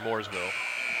score if you're Mooresville.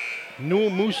 Newell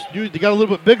Moose, dude, they got a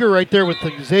little bit bigger right there with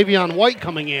the Xavion White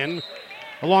coming in,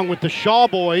 along with the Shaw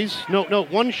boys. No,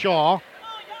 one Shaw.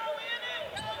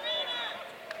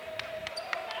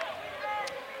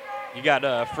 You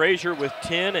got Frazier with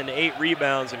 10 and 8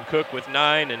 rebounds, and Cook with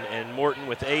 9, and Morton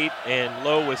with 8, and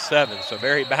Lowe with 7. So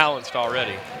very balanced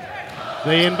already.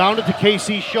 They inbound it to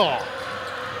KC Shaw.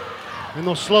 And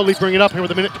they'll slowly bring it up here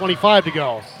with a minute 25 to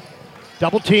go.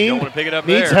 Double team. Don't want to pick it up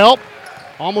Needs there. help.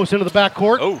 Almost into the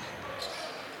backcourt. Oh.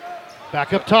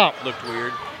 Back up top. Looked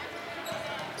weird.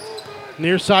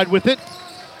 Near side with it.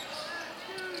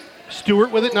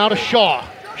 Stewart with it now to Shaw.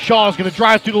 Shaw's going to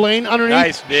drive through the lane underneath.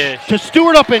 Nice dish. To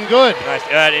Stewart up and good. Nice.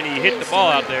 And he hit the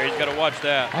ball out there. He's got to watch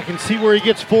that. I can see where he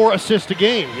gets 4 assists a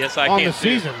game Yes, I on can the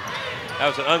season. That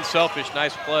was an unselfish,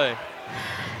 nice play.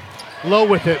 Low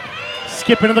with it.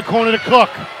 Skip into the corner to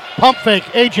Cook. Pump fake.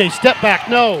 AJ, step back.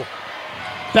 No.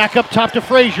 Back up top to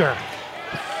Frazier.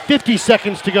 50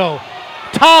 seconds to go.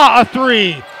 Ta, a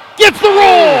 3. Gets the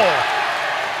roll.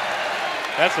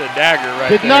 That's a dagger right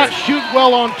there. Did not shoot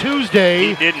well on Tuesday.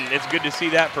 He didn't. It's good to see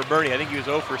that for Bernie. I think he was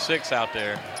 0 for 6 out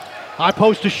there. High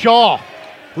post to Shaw.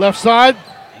 Left side.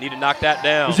 Need to knock that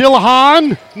down.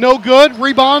 Zillahan, no good.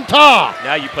 Rebound, Ta.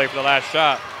 Now you play for the last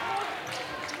shot.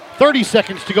 30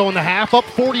 seconds to go in the half, up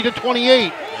 40-28.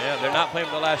 Yeah, they're not playing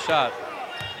for the last shot.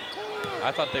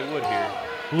 I thought they would here.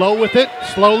 Low with it,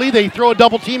 slowly. They throw a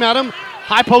double team at him.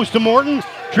 High post to Morton.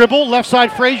 Dribble, left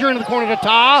side Frazier into the corner to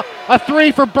Ta. A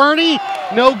 3 for Bernie,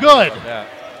 no good. Yeah,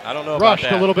 I don't know Rushed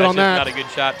about that. a little bit That's on that. Not a good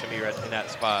shot to me right in that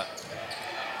spot.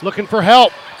 Looking for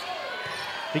help.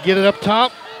 They get it up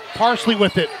top. Parsley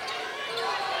with it.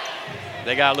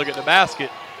 They got to look at the basket.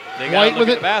 They got White to look with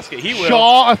at it. the basket. He will.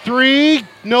 Shaw, a 3,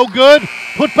 no good.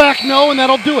 Put back, no, and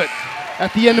that'll do it.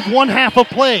 At the end of one half of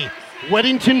play,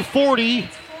 Weddington 40,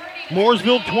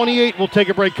 Mooresville 28. We'll take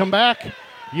a break, come back.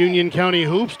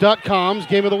 UnionCountyHoops.com's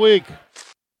Game of the Week.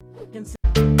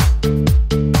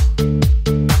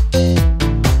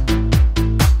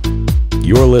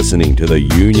 You're listening to the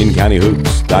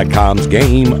UnionCountyHoops.com's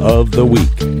Game of the Week.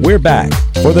 We're back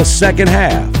for the second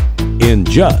half in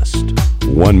just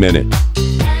 1 minute.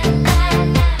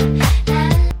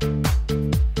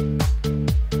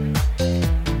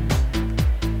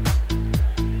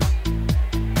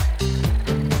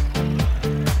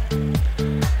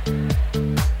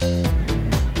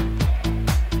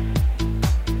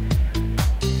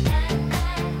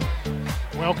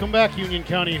 Welcome back,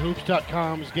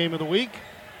 UnionCountyHoops.com's Game of the Week.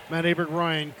 Matt Aberg,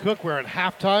 Ryan Cook. We're at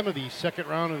halftime of the second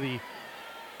round of the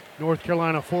North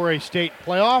Carolina 4A state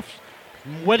playoffs.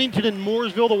 Weddington and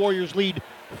Mooresville, the Warriors lead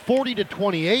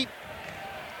 40-28.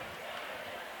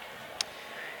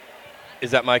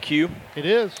 Is that my cue? It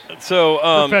is. So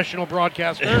professional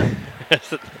broadcaster.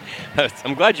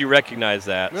 I'm glad you recognize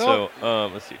that. Nope. So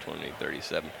let's see, 20,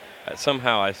 37.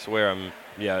 Somehow I swear my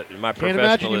Can't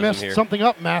imagine you messed here. something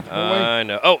up, Matt. I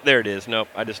know. Oh, there it is. Nope,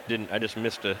 I just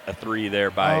missed a 3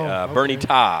 there by Bernie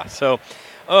Ta. So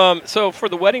for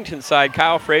the Weddington side,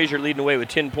 Kyle Frazier leading away with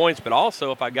 10 points, but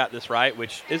also, if I got this right,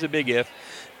 which is a big if,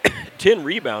 10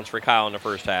 rebounds for Kyle in the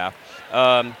first half.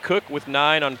 Cook with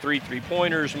 9 on 3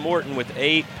 3-pointers. Morton with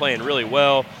 8, playing really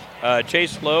well.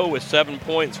 Chase Lowe with 7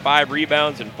 points, 5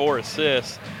 rebounds, and 4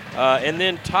 assists. And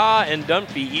then Ta and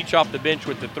Dunphy each off the bench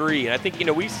with the 3. And I think,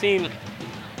 we've seen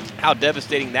how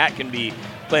devastating that can be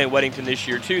playing Weddington this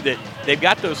year, too, that they've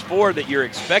got those 4 that you're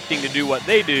expecting to do what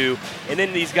they do, and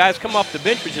then these guys come off the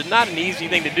bench, which is not an easy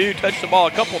thing to do, touch the ball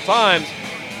a couple times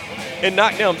and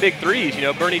knock down big threes,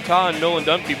 Bernie Ta and Nolan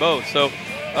Dunphy both. So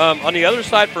On the other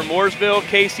side for Mooresville,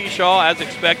 Casey Shaw, as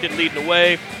expected, leading the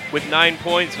way with 9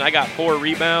 points, and I got 4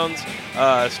 rebounds.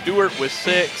 Stewart with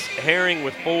 6, Herring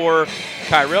with 4,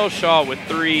 Kyrell Shaw with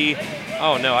 3.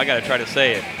 Oh, no, I got to try to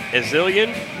say it.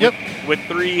 Azillion with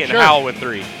 3, and Howell with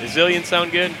 3. Azillion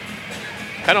sound good?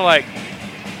 Kind of like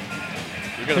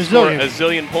you're going to score a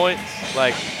zillion points?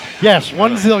 Like yes,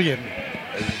 1 zillion.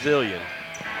 A zillion.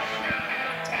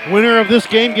 Winner of this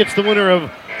game gets the winner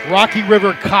of Rocky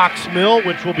River Cox Mill,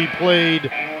 which will be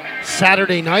played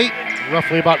Saturday night,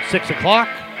 roughly about 6 o'clock.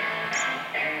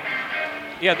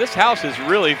 Yeah, this house is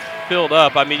really filled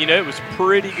up. I mean, it was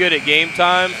pretty good at game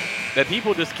time, but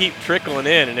people just keep trickling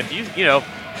in. And if you know,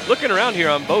 looking around here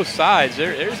on both sides,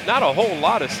 there's not a whole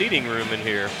lot of seating room in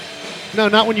here. No,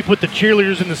 not when you put the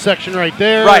cheerleaders in the section right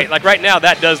there. Right, like right now,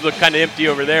 that does look kind of empty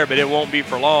over there, but it won't be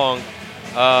for long.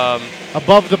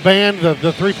 Above the band,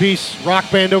 the three-piece rock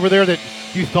band over there that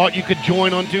you thought you could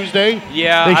join on Tuesday.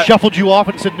 Yeah, they shuffled you off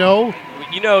and said no.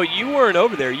 You weren't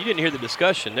over there. You didn't hear the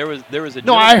discussion. There was a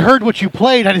no. I heard what you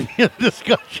played. I didn't hear the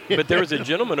discussion. But there was a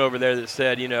gentleman over there that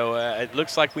said, it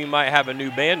looks like we might have a new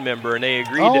band member, and they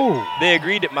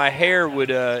agreed that my hair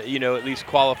would, at least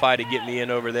qualify to get me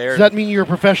in over there. Does that mean you're a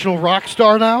professional rock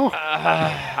star now?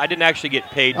 I didn't actually get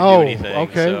paid to do anything.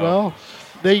 Okay. So, well,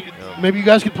 maybe you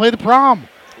guys could play the prom.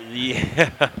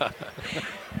 Yeah.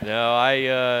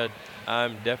 No,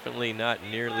 I'm definitely not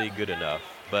nearly good enough.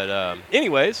 But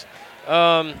anyways.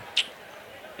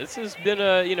 This has been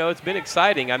it's been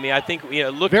exciting. I mean, I think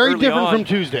look very early different on, from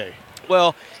Tuesday.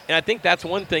 Well, and I think that's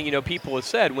one thing people have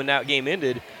said when that game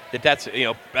ended that's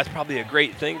probably a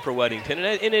great thing for Weddington,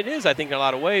 and it is, I think, in a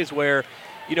lot of ways where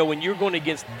when you're going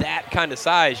against that kind of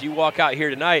size, you walk out here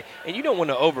tonight and you don't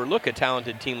want to overlook a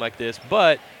talented team like this,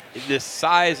 but this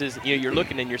size is, you're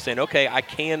looking and you're saying, okay, I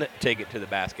can take it to the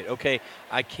basket. Okay,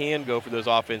 I can go for those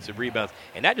offensive rebounds.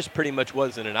 And that just pretty much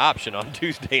wasn't an option on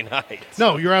Tuesday night.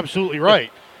 No, you're absolutely right.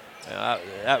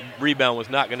 That rebound was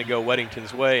not going to go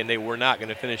Weddington's way, and they were not going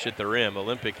to finish at the rim.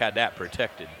 Olympic had that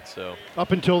protected. So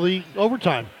up until the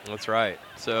overtime. That's right.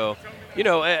 So,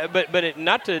 but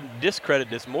not to discredit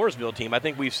this Mooresville team, I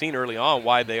think we've seen early on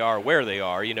why they are where they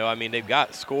are. I mean, they've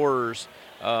got scorers.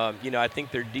 I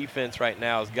think their defense right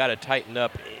now has got to tighten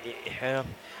up. I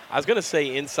was going to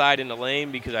say inside in the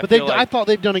lane because I thought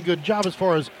they've done a good job as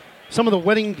far as some of the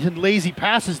Weddington lazy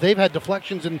passes. They've had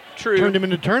deflections and turned them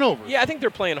into turnovers. Yeah, I think they're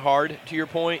playing hard, to your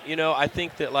point. I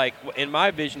think that, in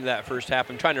my vision of that first half,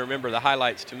 I'm trying to remember the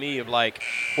highlights to me of,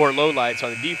 or lowlights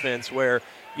on the defense where,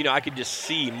 I could just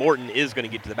see Morton is going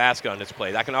to get to the basket on this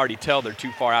play. I can already tell they're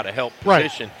too far out of help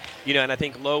position. Right. And I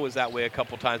think Lowe was that way a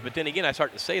couple times. But then again, I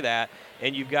start to say that,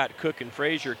 and you've got Cook and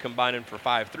Frazier combining for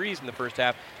 5 threes in the first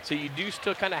half. So you do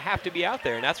still kind of have to be out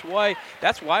there, and that's why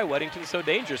Weddington's so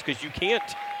dangerous, because you can't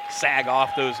sag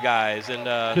off those guys, and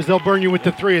because they'll burn you with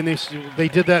the 3, and they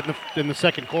did that in the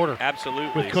second quarter.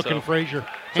 Absolutely, with Cook and Frazier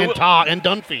and Todd and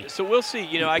Dunphy. So we'll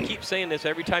see. I keep saying this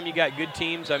every time you got good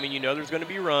teams. I mean, there's going to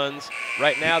be runs.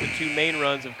 Right now, the 2 main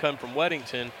runs have come from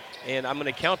Weddington, and I'm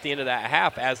going to count the end of that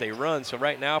half as a run. So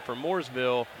right now for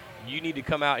Mooresville, you need to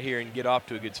come out here and get off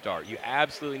to a good start. You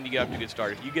absolutely need to get off to a good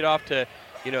start. If you get off to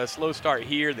a slow start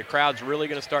here, the crowd's really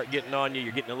going to start getting on you.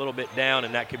 You're getting a little bit down,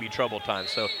 and that could be trouble time.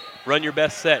 So run your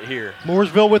best set here.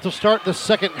 Mooresville with the start the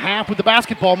second half with the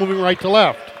basketball moving right to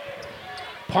left.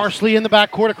 Parsley in the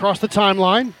backcourt across the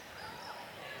timeline.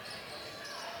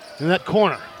 In that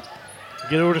corner.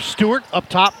 Get over to Stewart, up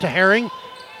top to Herring.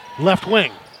 Left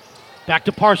wing. Back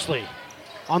to Parsley.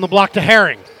 On the block to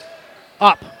Herring.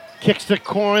 Up. Kicks the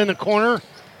corner in the corner.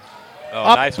 Oh,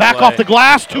 up, nice back play. off the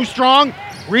glass, too strong.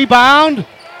 Rebound.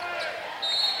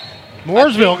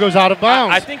 Mooresville goes out of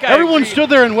bounds. I think everyone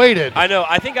stood there and waited. I know.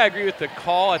 I think I agree with the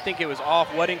call. I think it was off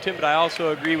Weddington, but I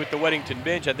also agree with the Weddington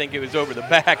bench. I think it was over the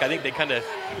back. I think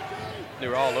they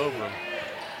were all over him.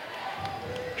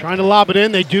 Trying to lob it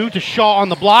in. They do to Shaw on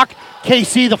the block.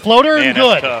 KC the floater, Man, and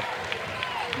good. That's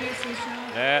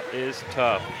tough. That is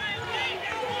tough.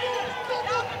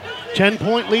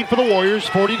 10-point lead for the Warriors,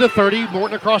 40-30.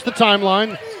 Morton across the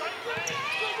timeline.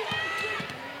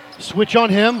 Switch on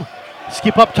him.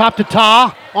 Skip up top to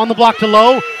Ta. On the block to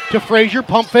Lowe. To Frazier.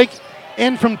 Pump fake.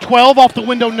 In from 12. Off the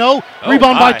window. No.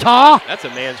 Rebound by Ta. That's a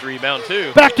man's rebound,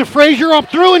 too. Back to Frazier. Up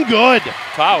through and good.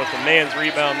 Ta with a man's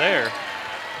rebound there.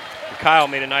 And Kyle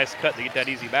made a nice cut to get that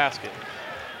easy basket.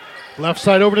 Left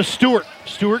side over to Stewart.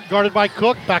 Stewart guarded by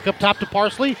Cook. Back up top to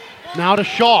Parsley. Now to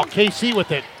Shaw. KC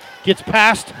with it. Gets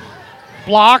past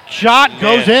Block, shot,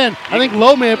 goes in. I think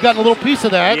Lowe may have gotten a little piece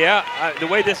of that. Yeah, the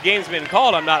way this game's been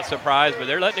called, I'm not surprised, but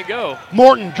they're letting it go.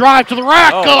 Morton, drive to the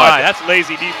rack, Oh, good. my, that's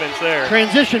lazy defense there.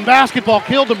 Transition basketball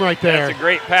killed him right there. That's a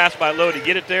great pass by Lowe to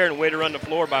get it there and way to run the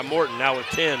floor by Morton, now with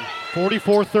 10.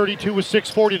 44-32 with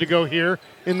 6:40 to go here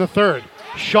in the third.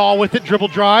 Shaw with it, dribble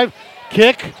drive,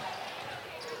 kick.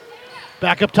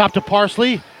 Back up top to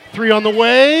Parsley. 3 on the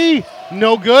way,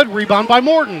 no good. Rebound by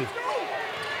Morton.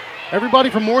 Everybody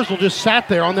from Mooresville just sat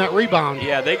there on that rebound.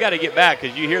 Yeah, they got to get back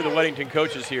because you hear the Weddington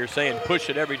coaches here saying push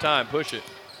it every time, push it.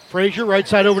 Frazier, right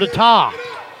side over to Ta.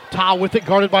 Ta with it,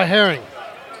 guarded by Herring.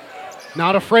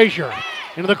 Now to Frazier.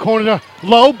 Into the corner to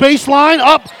Low, baseline,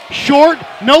 up, short,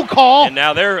 no call. And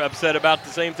now they're upset about the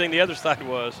same thing the other side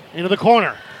was. Into the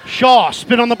corner. Shaw,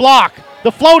 spin on the block.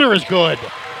 The floater is good.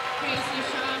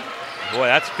 Boy,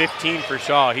 that's 15 for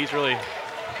Shaw. He's really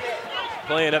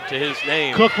playing up to his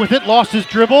name. Cook with it, lost his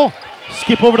dribble.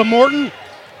 Skip over to Morton.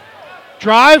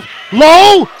 Drive,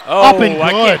 Low, up and good.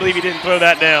 I can't believe he didn't throw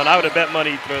that down. I would have bet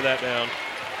money he'd throw that down.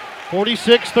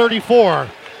 46-34.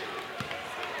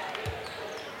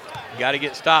 Got to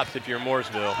get stops if you're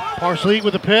Mooresville. Parsley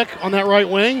with a pick on that right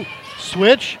wing.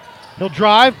 Switch. He'll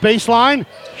drive, baseline.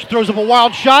 Throws up a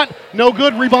wild shot. No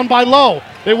good. Rebound by Lowe.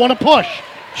 They want to push.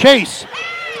 Chase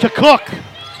to Cook.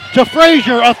 To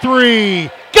Frazier. A 3.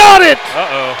 Got it!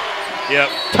 Uh-oh. Yep.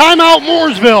 Timeout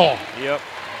Mooresville. Yep.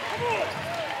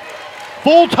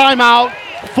 Full timeout.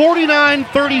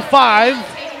 49-35.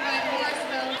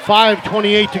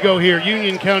 5:28 to go here.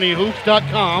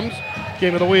 UnionCountyHoops.com's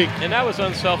Game of the Week. And that was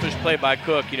unselfish play by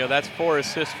Cook. You know, that's 4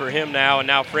 assists for him now, and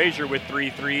now Frazier with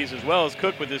 3 threes, as well as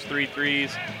Cook with his 3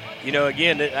 threes. You know,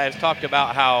 again, I've talked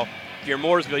about how if you're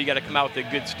Mooresville, you got to come out with a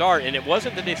good start. And it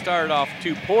wasn't that they started off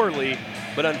too poorly,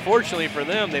 but unfortunately for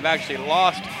them, they've actually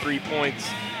lost 3 points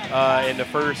in the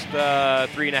first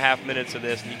 3.5 minutes of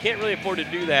this. And you can't really afford to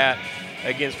do that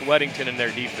against Weddington and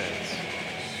their defense.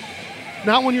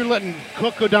 Not when you're letting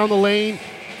Cook go down the lane.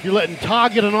 You're letting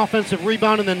Todd get an offensive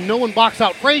rebound, and then no one box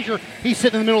out Frazier. He's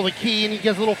sitting in the middle of the key, and he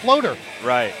gets a little floater.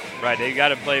 Right. They got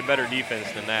to play better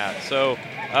defense than that. So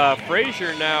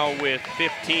Frazier now with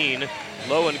 15,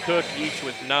 Lowe and Cook each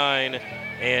with 9,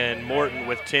 and Morton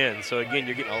with 10. So, again,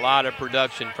 you're getting a lot of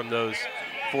production from those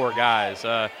 4 guys.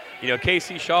 You know,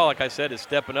 K.C. Shaw, like I said, is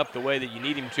stepping up the way that you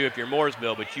need him to if you're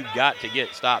Mooresville, but you've got to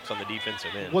get stops on the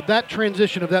defensive end. Well, that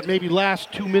transition of that maybe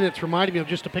last 2 minutes reminded me of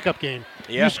just a pickup game.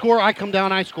 Yeah. You score, I come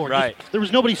down, I score. Right. There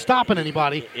was nobody stopping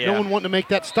anybody. Yeah. No one wanting to make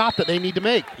that stop that they need to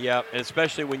make. Yeah, and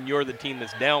especially when you're the team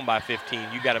that's down by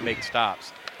 15, you got to make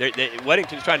stops.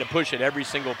 Weddington's trying to push it every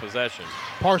single possession.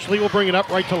 Parsley will bring it up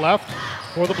right to left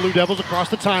for the Blue Devils across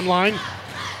the timeline.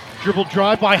 Dribble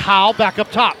drive by Howe, back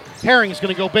up top. Herring's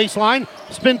going to go baseline,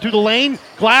 spin through the lane,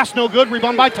 glass no good,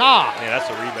 rebound by Ta. Yeah, that's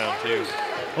a rebound too.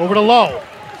 Over to Lowe.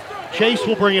 Chase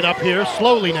will bring it up here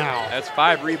slowly now. That's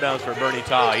 5 rebounds for Bernie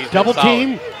Ta. He's double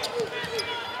team.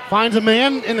 Finds a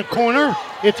man in the corner.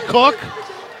 It's Cook.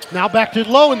 Now back to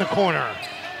Lowe in the corner.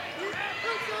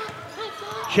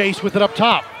 Chase with it up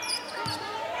top.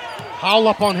 Howell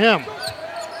up on him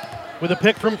with a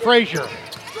pick from Frazier.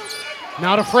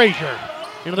 Now to Frazier.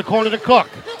 Into the corner to Cook.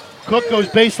 Cook goes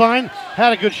baseline.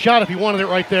 Had a good shot if he wanted it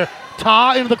right there.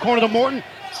 Ta into the corner to Morton.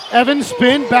 Evans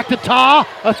spin, back to Ta.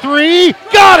 A 3.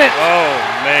 Got it! Oh,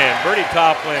 man. Bernie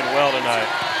Ta playing well tonight.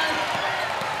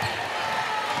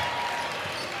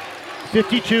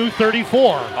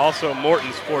 52-34. Also,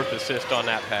 Morton's 4th assist on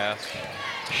that pass.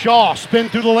 Shaw spin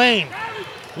through the lane.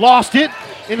 Lost it.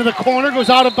 Into the corner. Goes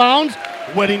out of bounds.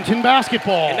 Weddington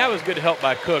basketball. And that was good help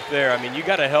by Cook there. I mean, you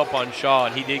got to help on Shaw,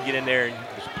 and he did get in there and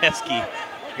was pesky.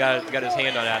 Got his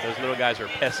hand on that. Those little guys are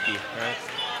pesky, right?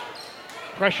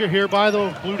 Pressure here by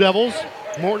the Blue Devils.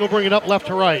 Morton will bring it up left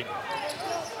to right.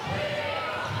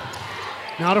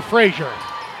 Now to Frazier.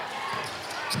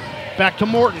 Back to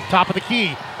Morton, top of the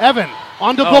key. Evan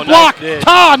onto the block. Nice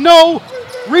Ta, no.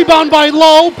 Rebound by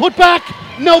Lowe. Put back,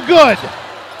 no good.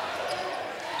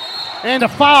 And a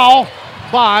foul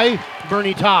by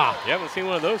Bernie Ta. You haven't seen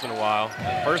one of those in a while.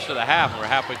 First of the half, and we're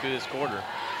halfway through this quarter.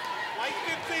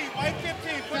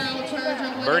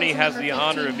 Bernie has the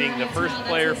honor of being the first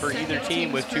player for either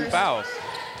team with 2 fouls.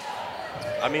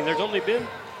 I mean, there's only been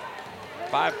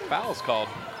 5 fouls called.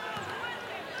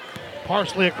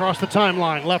 Parsley across the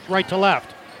timeline, left, right to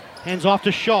left. Hands off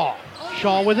to Shaw.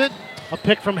 Shaw with it. A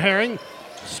pick from Herring.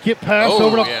 Skip pass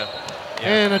over to... Yeah.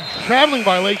 And a traveling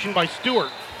violation by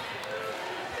Stewart.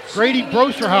 Grady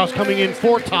Brosterhouse coming in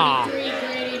for Ta.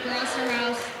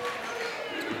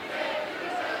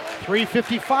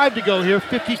 3:55 to go here,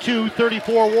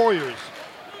 52-34 Warriors.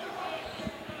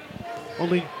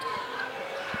 Only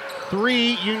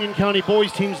 3 Union County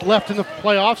boys teams left in the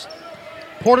playoffs.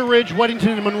 Porter Ridge,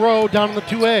 Weddington, and Monroe down in the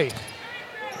 2A.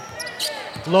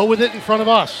 Low with it in front of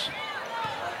us.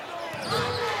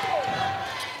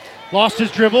 Lost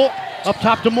his dribble. Up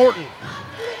top to Morton.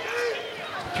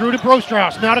 Through to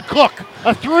Brosterhouse. Now to Cook.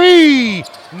 A 3.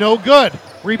 No good.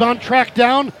 Rebound tracked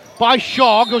down by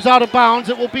Shaw. Goes out of bounds.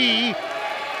 It will be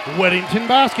Weddington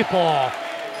basketball.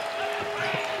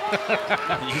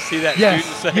 You see that Yes.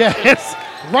 student section? Yes.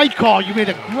 Right call. You made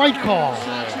a great call.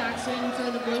 Shaw checks in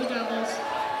for the Blue Devils.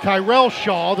 Tyrell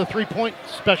Shaw, the three-point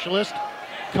specialist,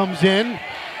 comes in.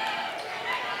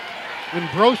 And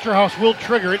Brosterhouse will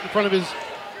trigger it in front of his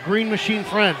Green Machine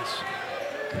friends.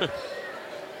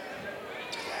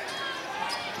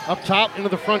 Up top into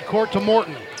the front court to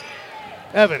Morton.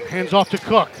 Evan hands off to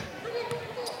Cook.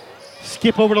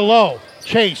 Skip over to Lowe.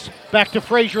 Chase back to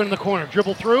Frazier in the corner.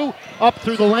 Dribble through, up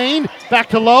through the lane, back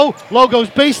to Lowe. Lowe goes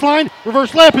baseline.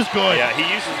 Reverse layup is good. Yeah, he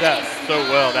uses that so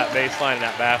well, that baseline and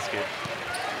that basket.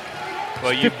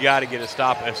 Well, you've got to get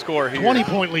a score here.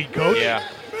 20-point lead, coach. Yeah.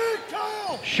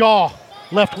 Shaw,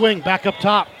 left wing, back up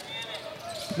top.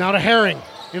 Now to Herring,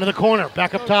 into the corner,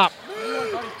 back up top.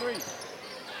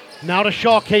 Now to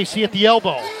Shaw, Casey at the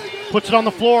elbow. Puts it on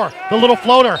the floor, the little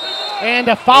floater. And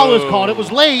a foul is called. It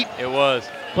was late. It was.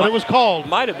 But it was called.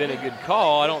 Might have been a good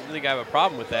call. I don't think I have a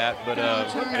problem with that, but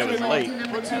it was late.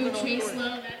 Number 2, Chase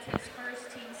Lowe. That's his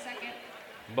first, team second.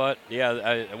 But,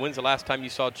 yeah, when's the last time you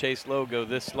saw Chase Lowe go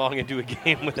this long into a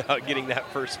game without getting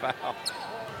that first foul?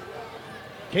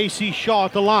 Casey Shaw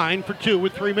at the line for 2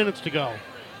 with 3 minutes to go.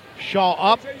 Shaw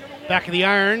up, back of the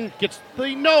iron, gets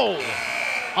the no.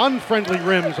 Unfriendly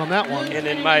rims on that one. And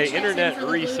in my internet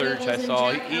research, I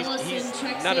saw he's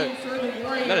not a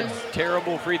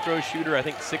terrible free throw shooter. I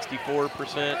think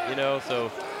 64%, so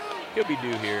he'll be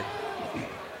due here.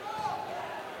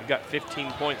 He got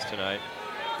 15 points tonight.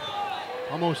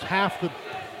 Almost half the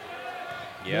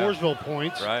Mooresville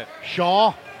points. Right.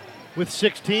 Shaw with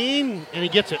 16, and he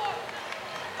gets it.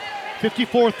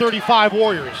 54-35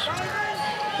 Warriors.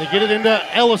 They get it into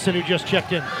Ellison, who just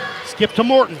checked in. Skip to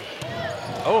Morton.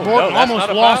 Oh, Morton no, that's almost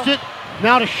not a lost foul. it.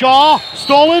 Now to Shaw,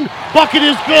 stolen. Bucket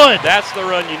is good. And that's the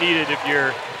run you needed if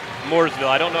you're Mooresville.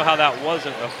 I don't know how that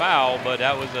wasn't a foul, but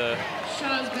that was a.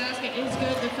 Shaw's basket is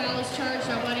good. The foul is charged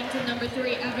on Weddington, number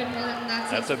 3, Evan Morton.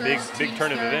 That's a big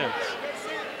turn of events.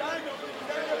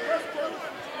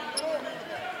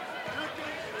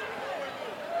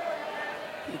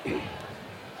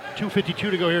 .252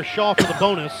 to go here. Shaw for the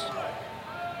bonus.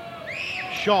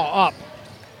 Shaw up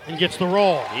and gets the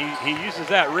roll. He uses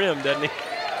that rim, doesn't he?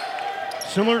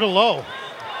 Similar to Lowe.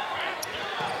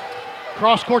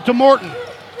 Cross court to Morton.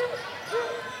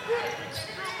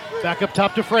 Back up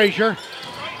top to Frazier.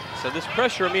 So this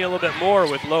pressure will mean a little bit more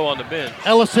with Lowe on the bench.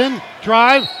 Ellison,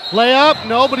 drive, layup.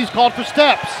 No, but he's called for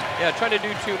steps. Yeah, trying to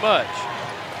do too much.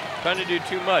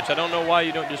 I don't know why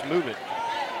you don't just move it.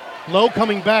 Lowe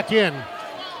coming back in.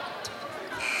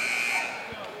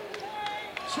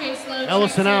 Chase Lowe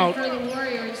Ellison out. for the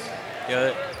Warriors.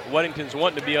 Yeah, Weddington's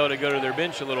wanting to be able to go to their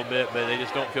bench a little bit, but they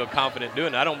just don't feel confident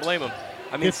doing it. I don't blame them.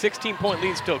 I mean, 16-point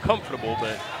lead's still comfortable,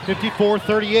 but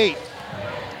 54-38. you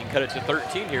can cut it to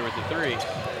 13 here with the 3.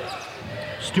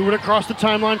 Stewart across the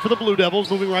timeline for the Blue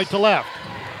Devils, moving right to left.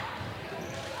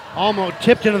 Almost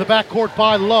tipped into the backcourt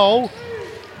by Lowe.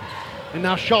 And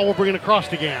now Shaw will bring it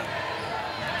across again.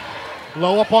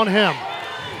 Lowe up on him.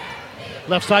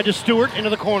 Left side to Stewart, into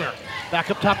the corner. Back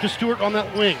up top to Stewart on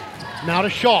that wing. Now to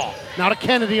Shaw. Now to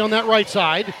Kennedy on that right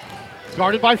side.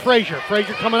 Guarded by Frazier.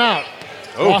 Frazier coming out.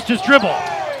 Oh. Lost his dribble.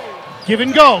 Give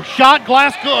and go. Shot,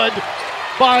 glass good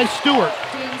by Stewart.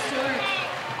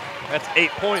 That's 8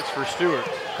 points for Stewart.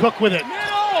 Cook with it.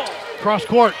 Cross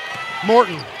court.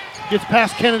 Morton gets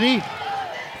past Kennedy.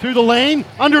 Through the lane.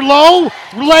 Under Lowe.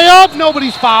 Layup.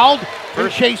 Nobody's fouled. And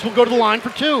Chase will go to the line for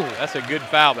 2. That's a good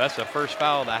foul. That's the first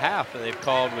foul of the half that they've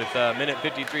called with a minute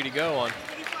 53 to go on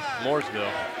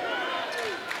Mooresville.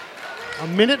 A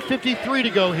minute 53 to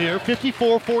go here.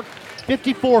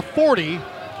 54-40.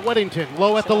 Weddington.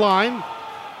 Lowe at the line.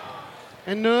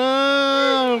 And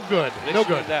no good. No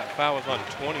good. That foul was on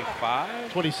 25?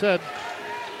 That's what he said.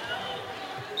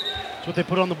 That's what they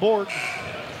put on the board.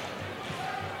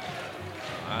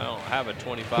 I don't have a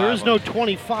 25. There is no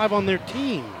 25 on their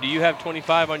team. Do you have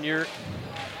 25 on your?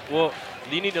 Well,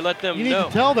 you need to let them know. You need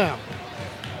to tell them.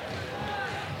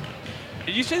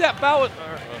 Did you say that foul was?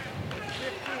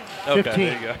 Okay, 15.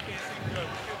 there you go.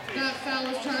 That foul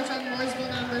was charged on Mooresville,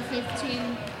 number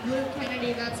 15, Luke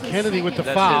Kennedy. That's his Kennedy second. with the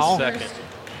That's foul. his second.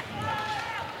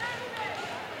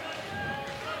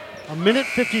 A minute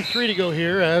 53 to go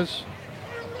here as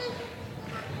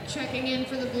Checking in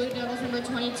for the Blue Devils, number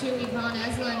 22, Yvonne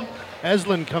Eslin.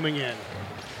 Eslin coming in.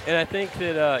 And I think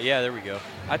that, yeah, there we go.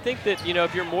 I think that,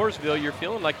 if you're Mooresville, you're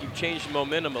feeling like you've changed the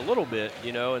momentum a little bit,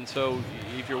 and so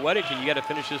if you're Weddington, you got to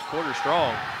finish this quarter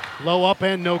strong. Low up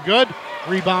and no good.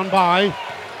 Rebound by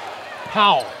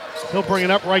Howell. He'll bring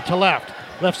it up right to left.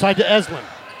 Left side to Eslin.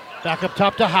 Back up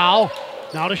top to Howell.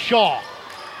 Now to Shaw.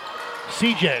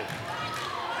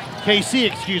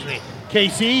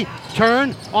 KC,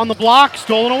 turn on the block,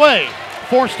 stolen away.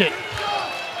 Forced it.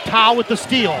 Tao with the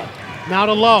steal. Now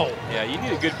to Lowe. Yeah, you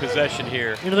need a good possession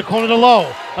here. Into the corner to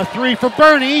Lowe. A three for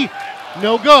Bernie.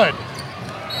 No good.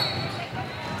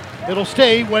 It'll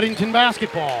stay Weddington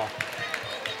basketball.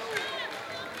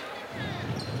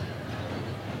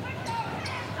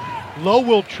 Lowe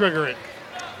will trigger it.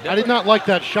 I did not like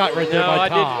that shot right there by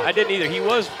Ta. I didn't either. He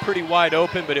was pretty wide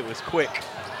open, but it was quick.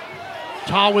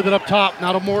 Ta with it up top.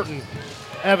 Now to Morton.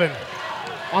 Evan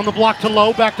on the block to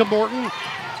Lowe. Back to Morton.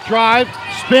 Drive.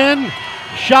 Spin.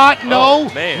 Shot. No.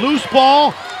 Oh, man. Loose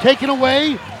ball. Taken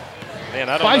away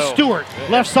by know. Stewart.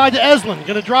 Left side to Eslin.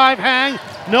 Going to drive. Hang.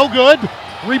 No good.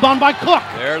 Rebound by Cook.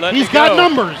 He's got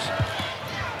numbers.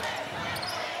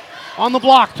 On the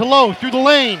block to Lowe. Through the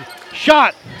lane.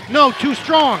 Shot. No. Too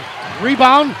strong.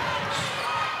 Rebound.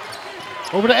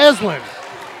 Over to Eslin.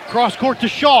 Cross court to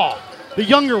Shaw. The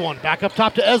younger one. Back up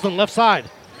top to Eslin. Left side.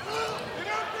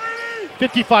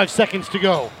 55 seconds to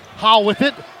go. Howell with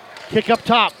it. Kick up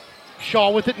top. Shaw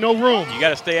with it. No room. You got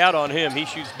to stay out on him. He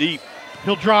shoots deep.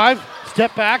 He'll drive.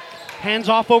 Step back. Hands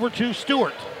off over to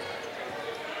Stewart.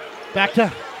 Back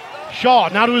to Shaw.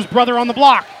 Now to his brother on the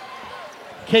block.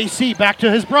 KC back to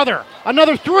his brother.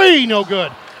 Another three. No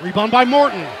good. Rebound by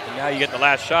Morton. And now you get the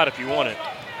last shot if you want it.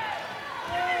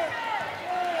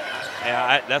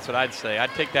 Yeah, that's what I'd say.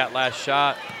 I'd take that last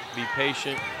shot, be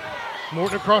patient.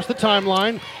 Morton across the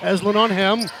timeline. Eslin on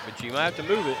him. But you might have to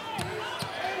move it.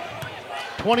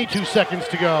 22 seconds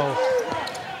to go.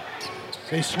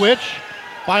 They switch.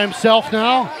 By himself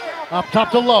now. Up top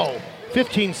to Lowe.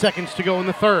 15 seconds to go in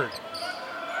the third.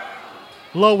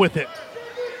 Lowe with it.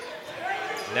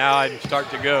 Now I'd start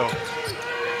to go.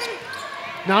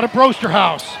 Now to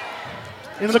Brosterhouse.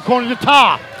 Into the corner to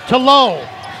Ta. To Lowe.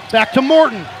 Back to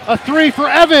Morton. A three for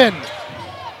Evan.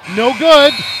 No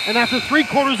good. And after 3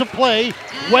 quarters of play,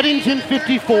 Weddington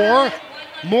 54,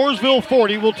 Mooresville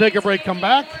 40. We'll take a break, come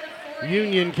back.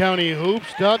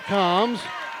 UnionCountyHoops.com's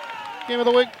Game of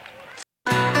the Week.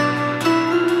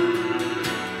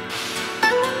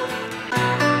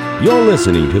 You're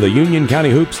listening to the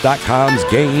UnionCountyHoops.com's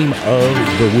Game of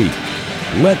the Week.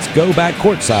 Let's go back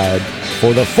courtside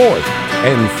for the 4th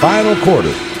and final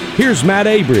quarter. Here's Matt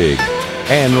Abrig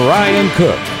and Ryan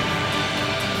Cook.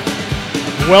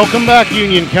 Welcome back,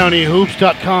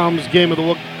 UnionCountyHoops.com's Game of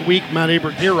the Week. Matt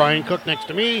Abrig here, Ryan Cook next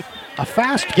to me. A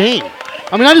fast game.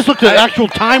 I mean, I just looked at actual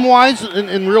time-wise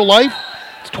in real life.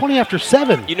 It's 20 after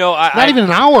 7. Not even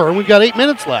an hour, and we've got 8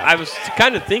 minutes left. I was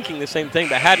kind of thinking the same thing,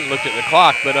 but hadn't looked at the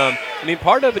clock. But,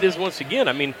 part of it is, once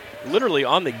again, literally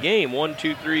on the game, 1,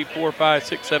 2, 3, 4, 5,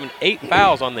 6, 7, 8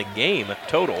 fouls on the game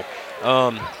total.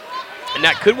 And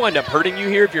that could wind up hurting you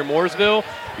here if you're Mooresville.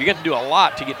 You got to do a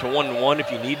lot to get to 1-1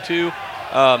 if you need to.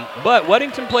 But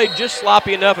Weddington played just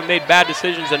sloppy enough and made bad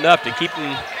decisions enough to keep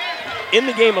them in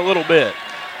the game a little bit.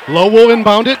 Lowe will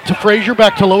inbound it to Frazier,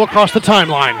 back to Lowe across the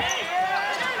timeline.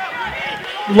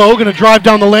 Lowe going to drive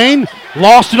down the lane,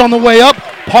 lost it on the way up.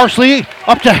 Parsley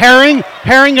up to Herring.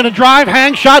 Herring going to drive,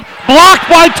 hang shot, blocked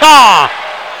by Ta.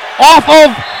 Off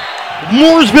of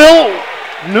Mooresville.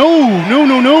 No.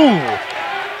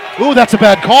 Ooh, that's a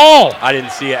bad call. I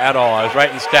didn't see it at all. I was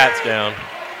writing stats down.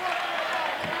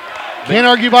 Can't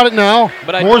argue about it now.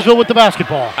 But Mooresville with the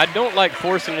basketball. I don't like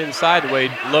forcing it inside the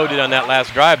way Lowe did on that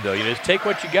last drive, though. Just take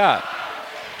what you got.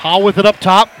 Howell with it up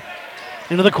top.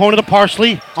 Into the corner to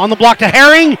Parsley. On the block to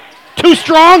Herring. Too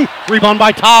strong. Rebound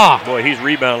by Ta. Boy, he's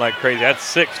rebounding like crazy. That's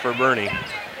 6 for Bernie.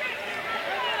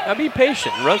 Now be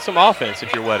patient and run some offense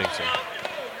if you're Weddington.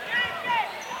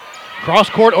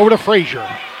 Cross court over to Frazier.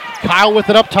 Kyle with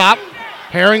it up top.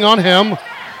 Herring on him.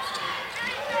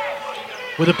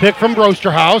 With a pick from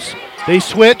Brosterhouse. They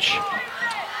switch.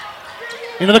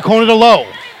 Into the corner to Lowe.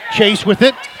 Chase with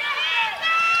it.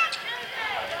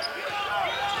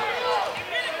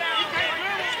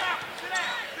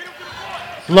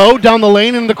 Lowe down the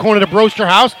lane into the corner to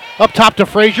Brosterhouse. Up top to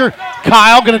Frazier.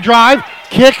 Kyle going to drive.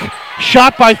 Kick.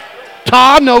 Shot by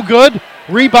Ta. No good.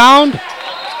 Rebound.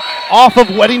 Off of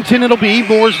Weddington. It'll be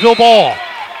Mooresville ball.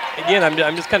 Again,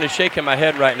 I'm just kind of shaking my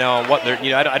head right now on what they're,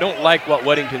 I don't like what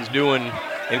Weddington's doing,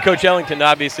 and Coach Ellington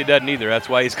obviously doesn't either. That's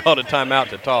why he's called a timeout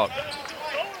to talk.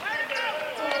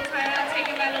 Timeout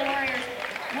taken by the Warriors.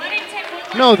 Weddington will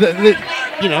No,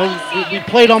 we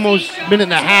played almost a minute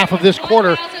and a half of this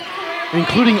quarter,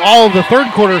 including all of the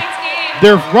third quarter.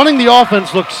 They're running the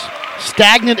offense looks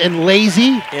stagnant and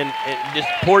lazy. And just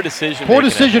poor decision Poor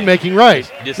decision making, right.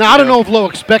 Now, I don't know if Lowe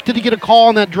expected to get a call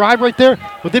on that drive right there,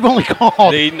 but they've only called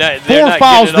 4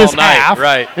 fouls this half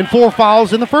and 4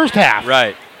 fouls in the first half.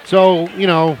 Right. So,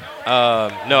 no,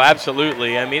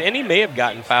 absolutely. I mean, and he may have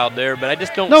gotten fouled there, but I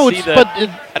just don't see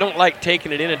I don't like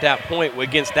taking it in at that point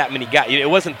against that many guys. It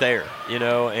wasn't there,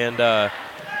 and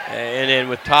then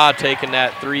with Todd taking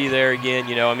that 3 there again,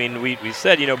 I mean, we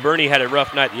said, Bernie had a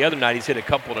rough night the other night. He's hit a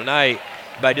couple tonight,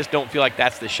 but I just don't feel like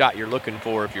that's the shot you're looking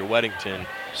for if you're Weddington.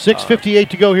 6:58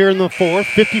 to go here in the fourth,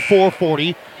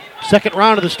 54-40. Second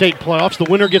round of the state playoffs. The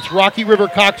winner gets Rocky River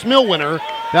Cox Mill winner.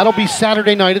 That'll be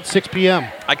Saturday night at 6 p.m.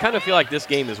 I kind of feel like this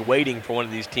game is waiting for one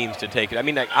of these teams to take it. I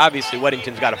mean, obviously,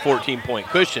 Weddington's got a 14-point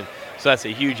cushion, so that's a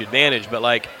huge advantage. But,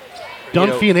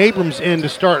 Dunphy and Abrams in to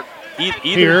start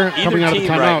here, coming out of the timeout. Either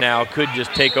team right now could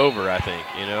just take over, I think,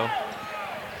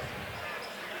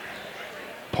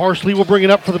 Parsley will bring it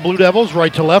up for the Blue Devils,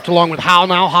 right to left, along with Howell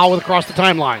now. Howell across the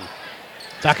timeline.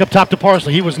 Back up top to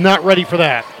Parsley. He was not ready for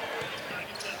that.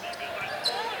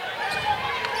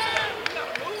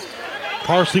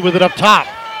 Parsley with it up top.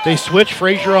 They switch.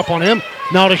 Frazier up on him.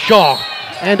 Now to Shaw.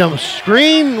 And a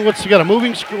screen. What's he got? A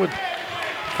moving screen.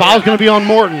 Foul's going to be on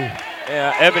Morton.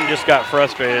 Yeah, Evan just got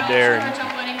frustrated there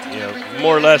and,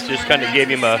 more or less just kind of gave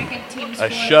him a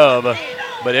shove.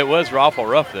 But it was awful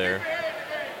rough there.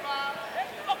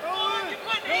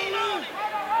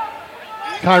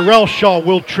 Kyrell Shaw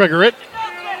will trigger it.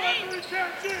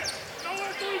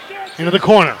 Into the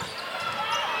corner.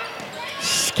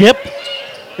 Skip.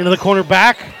 Into the corner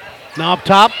back. Now up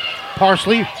top.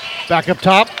 Parsley back up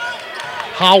top.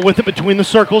 Howell with it between the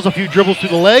circles. A few dribbles through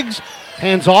the legs.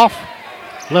 Hands off.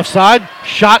 Left side.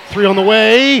 Shot. 3 on the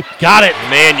way. Got it.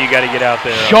 Man, you got to get out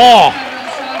there. Shaw.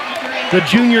 The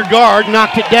junior guard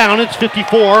knocked it down. It's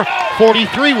 54-43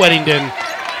 Weddington.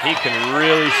 He can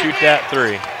really shoot that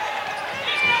 3.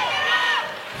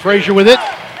 Frazier with it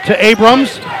to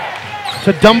Abrams.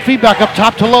 To Dunphy. Back up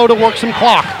top to Lowe to work some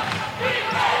clock.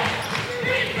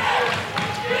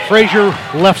 Frazier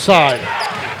left side.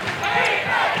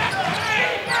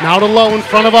 Now to Lowe in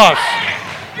front of us.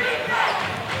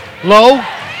 Lowe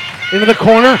into the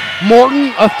corner.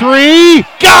 Morton, a 3.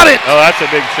 Got it! Oh, that's a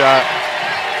big shot.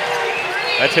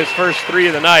 That's his first 3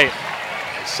 of the night.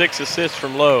 6 assists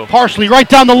from Lowe. Parsley right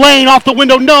down the lane, off the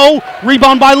window, no.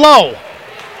 Rebound by Lowe.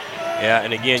 Yeah,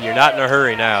 and again, you're not in a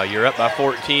hurry now. You're up by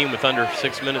 14 with under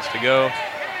 6 minutes to go.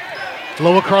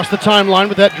 Lowe across the timeline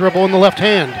with that dribble in the left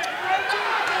hand.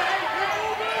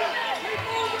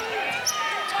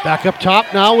 Back up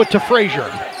top now with to Frazier.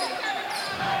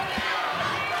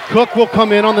 Cook will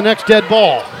come in on the next dead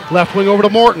ball. Left wing over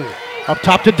to Morton. Up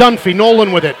top to Dunphy.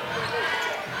 Nolan with it.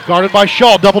 Guarded by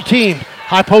Shaw. Double teamed.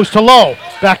 High post to Lowe.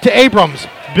 Back to Abrams.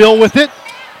 Bill with it.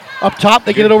 Up top,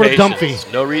 they get it over to Dunphy.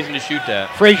 No reason to shoot that.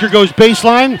 Frazier goes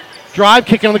baseline. Drive,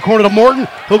 kicking on the corner to Morton.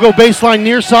 He'll go baseline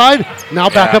near side. Now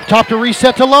back up top to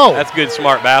reset to Lowe. That's good,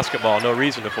 smart basketball. No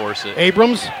reason to force it.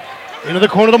 Abrams into the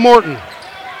corner to Morton.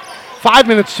 5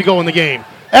 minutes to go in the game.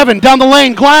 Evan down the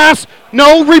lane. Glass.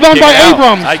 No. Rebound by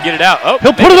Abrams. I'd get it out. Oh,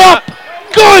 he'll put it up.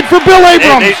 Good for Bill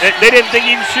Abrams. They didn't think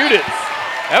he'd shoot it.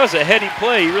 That was a heady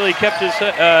play. He really kept his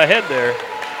head there.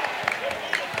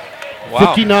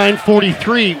 Wow.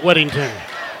 59-43 Weddington.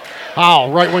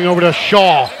 Howell, right wing over to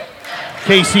Shaw.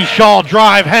 Casey Shaw,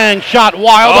 drive, hang, shot,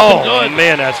 wild, up and good.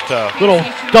 Man, that's tough. Little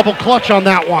double clutch on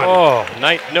that one.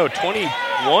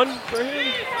 21 for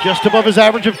him? Just above his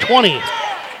average of 20.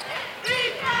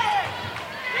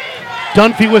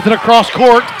 Dunphy with it across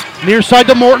court. Near side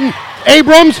to Morton.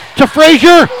 Abrams to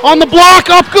Frazier on the block,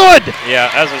 up good. Yeah,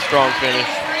 that's a strong finish.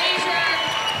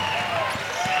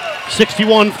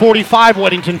 61-45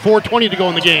 Weddington, 4:20 to go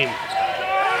in the game.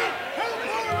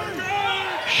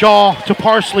 Shaw to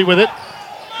Parsley with it.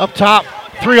 Up top,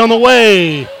 3 on the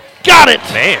way. Got it!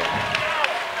 Man.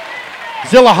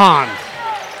 Zillahan.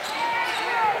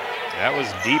 That was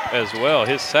deep as well,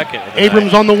 his second.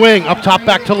 Abrams on the wing, up top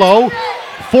back to Lowe.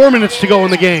 4 minutes to go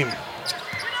in the game.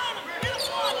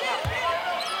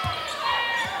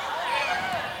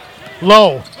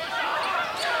 Lowe.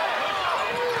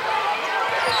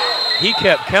 He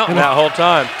kept counting that whole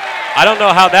time. I don't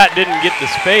know how that didn't get the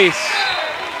space.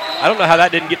 I don't know how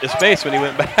that didn't get the space when he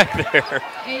went back there.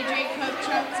 A.J. Cook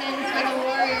checks in for the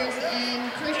Warriors,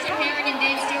 and Christian Herring and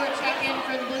Dave Stewart check in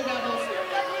for the Blue Devils.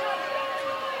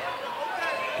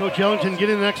 Coach Ellington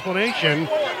getting an explanation.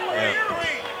 Yeah.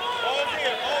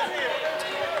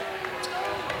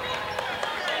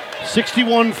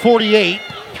 61-48,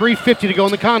 3:50 to go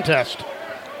in the contest.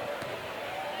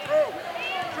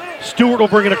 Stewart will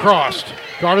bring it across.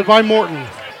 Guarded by Morton.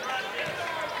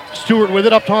 Stewart with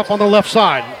it up top on the left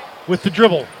side with the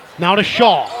dribble. Now to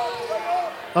Shaw.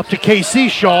 Up to KC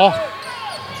Shaw.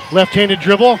 Left-handed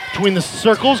dribble between the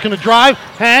circles. Going to drive,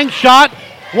 hang, shot.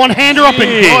 One-hander up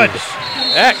and good.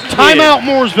 Timeout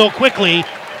Mooresville quickly.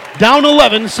 Down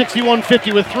 11,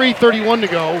 61-50 with 3:31 to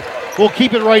go. We'll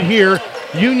keep it right here.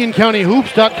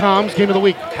 UnionCountyHoops.com's Game of the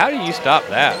Week. How do you stop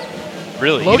that?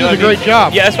 Really? Lowe did a great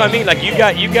job. Yeah, that's what I mean. Like you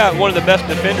got one of the best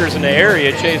defenders in the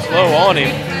area, Chase Lowe, on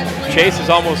him. Chase is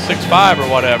almost 6'5" or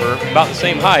whatever, about the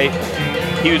same height.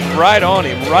 He was right on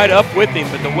him, right up with him.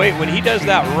 But the way when he does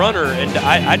that runner, and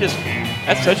I just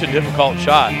that's such a difficult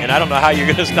shot, and I don't know how you're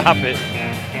going to stop it.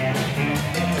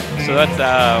 So that's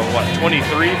 23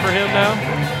 for him now.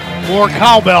 More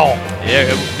cowbell. Yeah,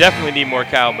 definitely need more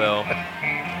cowbell.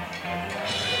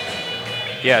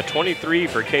 Yeah, 23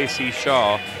 for KC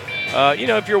Shaw.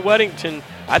 If you're Weddington,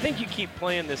 I think you keep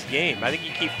playing this game. I think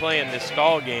you keep playing this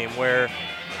stall game where,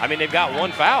 they've got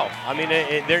one foul.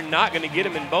 They're not going to get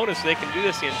him in bonus. They can do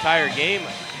this the entire game.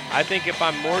 I think if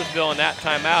I'm Mooresville in that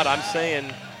timeout, I'm saying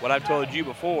what I've told you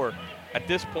before. At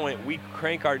this point, we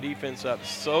crank our defense up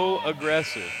so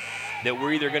aggressive that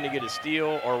we're either going to get a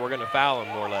steal or we're going to foul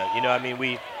them more or less.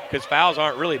 Because fouls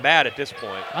aren't really bad at this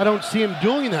point. I don't see him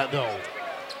doing that, though.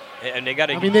 And they got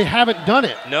to. They haven't done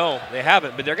it. No, they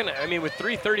haven't. But they're going to. With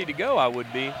 3:30 to go, I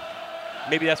would be.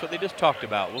 Maybe that's what they just talked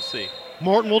about. We'll see.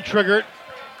 Morton will trigger it.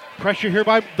 Pressure here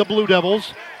by the Blue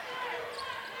Devils.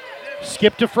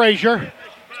 Skip to Frazier.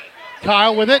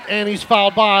 Kyle with it, and he's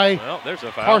fouled by there's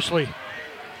a foul. Parsley.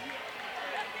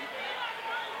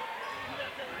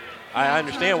 I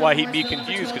understand why he'd be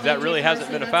confused because that really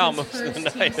hasn't been a foul most of the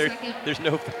night. There's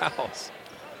no fouls.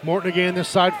 Morton again this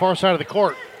side, far side of the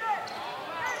court.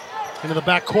 Into the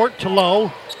back court to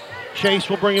Lowe. Chase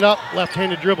will bring it up,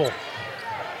 left-handed dribble.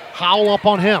 Howell up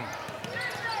on him.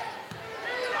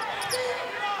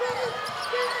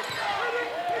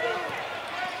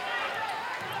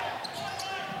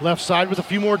 Left side with a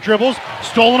few more dribbles.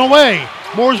 Stolen away.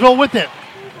 Mooresville with it.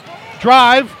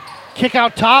 Drive. Kick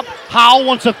out top. Howell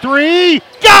wants a three.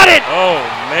 Got it! Oh,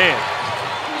 man.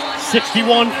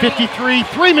 61-53.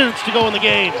 3 minutes to go in the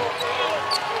game.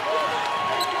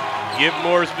 Give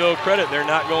Mooresville credit. They're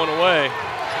not going away.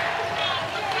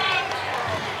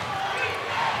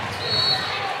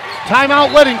 Timeout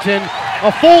Weddington.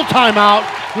 A full timeout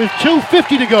with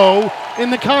 2:50 to go in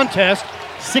the contest.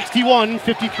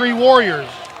 61-53 Warriors.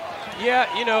 Yeah,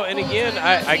 and again,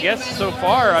 I guess so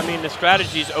far, the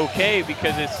strategy's okay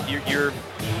because it's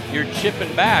you're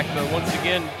chipping back, but once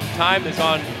again, time is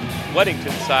on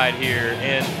Weddington's side here,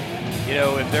 and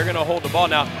if they're going to hold the ball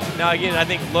now again, I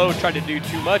think Lowe tried to do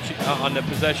too much on the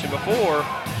possession before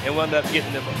and wound up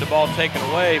getting the ball taken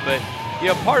away, but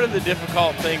part of the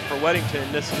difficult thing for Weddington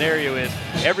in this scenario is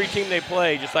every team they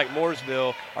play, just like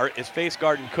Mooresville, is face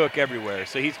guarding Cook everywhere,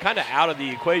 so he's kind of out of the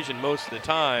equation most of the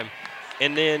time.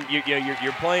 And then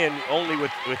you're playing only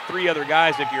with three other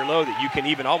guys if you're Low that you can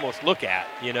even almost look at.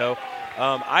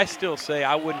 I still say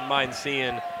I wouldn't mind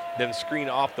seeing them screen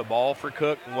off the ball for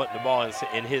Cook and wanting the ball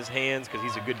in his hands because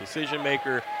he's a good decision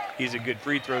maker. He's a good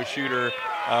free throw shooter.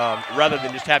 Rather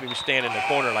than just have him stand in the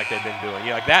corner like they've been doing.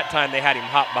 Like that time they had him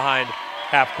hop behind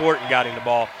half court and got him the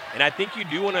ball. And I think you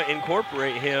do want to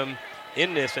incorporate him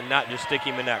in this and not just stick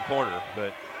him in that corner.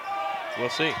 But we'll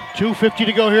see. 2:50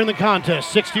 to go here in the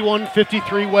contest.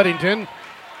 61-53 Weddington.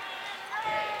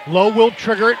 Lowe will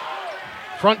trigger it.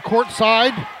 Front court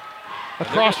side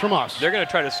across from us. They're going to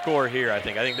try to score here, I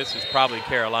think. I think this is probably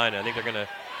Carolina. I think they're going to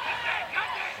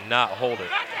not hold it.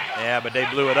 Yeah, but they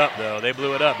blew it up, though. They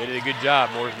blew it up. They did a good job,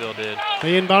 Mooresville did.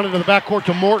 They inbounded to the backcourt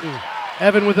to Morton.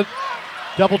 Evan with it.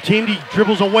 Double teamed. He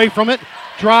dribbles away from it.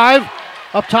 Drive.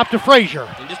 Up top to Frazier.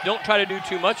 And just don't try to do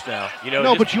too much now.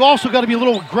 No, but you also got to be a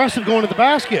little aggressive going to the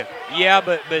basket. Yeah,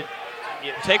 but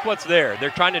take what's there. They're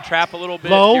trying to trap a little bit.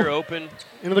 Low. You're open.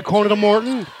 Into the corner to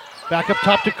Morton. Back up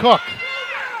top to Cook.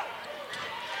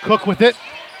 Cook with it.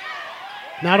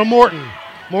 Now to Morton.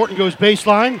 Morton goes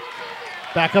baseline.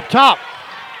 Back up top.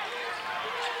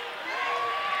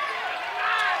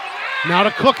 Now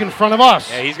to Cook in front of us.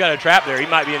 Yeah, he's got a trap there. He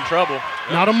might be in trouble.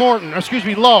 Now to Morton.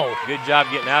 Lowe. Good job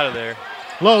getting out of there.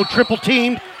 Lowe triple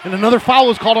teamed, and another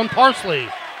foul is called on Parsley.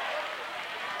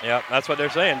 Yep, that's what they're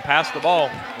saying. Pass the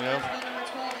ball.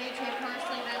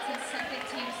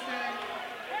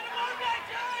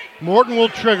 Morton will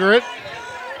trigger it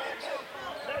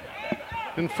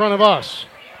in front of us.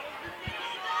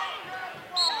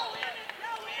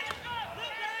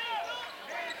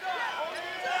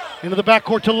 Into the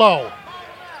backcourt to Lowe.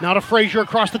 Now to Frazier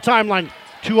across the timeline.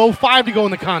 2:05 to go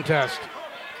in the contest.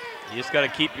 You just got to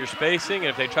keep your spacing, and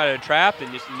if they try to trap,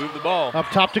 then just move the ball. Up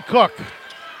top to Cook.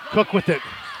 Cook with it.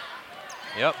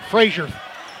 Yep. Frazier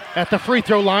at the free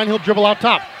throw line. He'll dribble out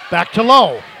top. Back to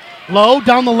Lowe. Lowe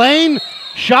down the lane.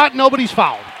 Shot. Nobody's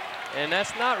fouled. And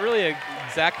that's not really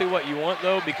exactly what you want,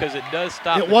 though, because it does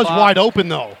stop It the was clock. wide open,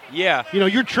 though. Yeah. You know,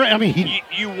 you're trying. I mean,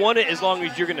 You want it as long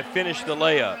as you're going to finish the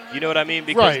layup. You know what I mean?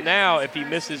 Because Right. now, if he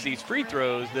misses these free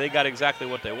throws, they got exactly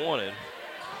what they wanted.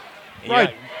 And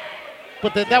right.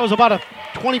 But that was about a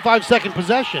 25-second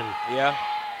possession. Yeah.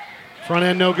 Front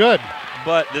end, no good.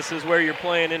 But this is where you're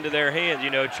playing into their hands. You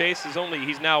know, Chase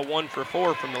he's now 1 for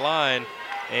 4 from the line.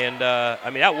 And, I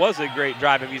mean, that was a great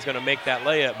drive if he's going to make that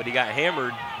layup, but he got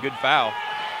hammered. Good foul.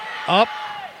 Up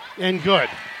and good.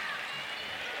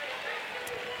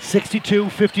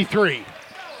 62-53.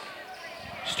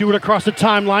 Stewart across the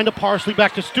timeline to Parsley,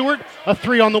 back to Stewart. A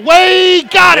 3 on the way.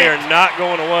 Got They it! are not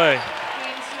going away.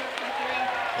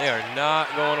 They are not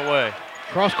going away.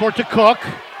 Cross court to Cook.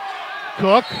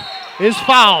 Cook is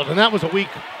fouled, and that was a weak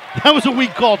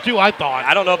call too, I thought.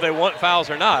 I don't know if they want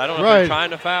fouls or not. I don't know if Right. they're trying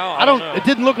to foul. I don't know. It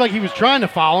didn't look like he was trying to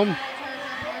foul him.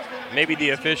 Maybe the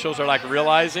officials are like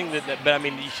realizing that, but I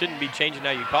mean, you shouldn't be changing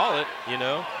how you call it, you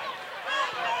know?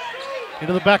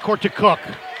 Into the backcourt to Cook.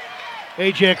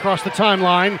 AJ across the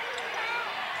timeline.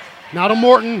 Now to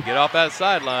Morton. Get off that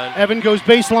sideline. Evan goes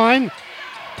baseline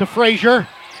to Frazier.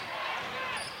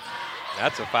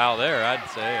 That's a foul there, I'd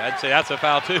say that's a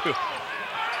foul too.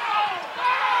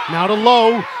 Now to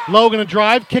Lowe. Lowe going to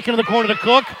drive, kick into the corner to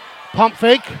Cook. Pump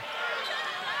fake.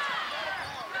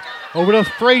 Over to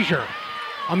Frazier.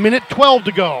 1:12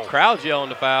 to go. Crowd's yelling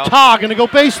to foul. Ta going to go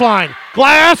baseline.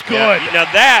 Glass, good. Yeah, now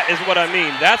that is what I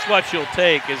mean. That's what you'll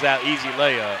take is that easy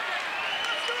layup.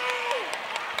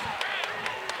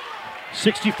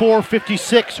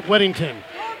 64-56 Weddington.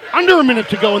 Under a minute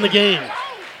to go in the game.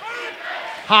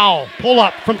 Howell, pull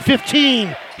up from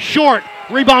 15. Short.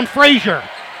 Rebound Frazier.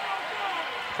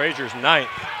 Frazier's 9th.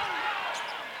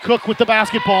 Cook with the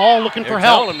basketball, looking They're for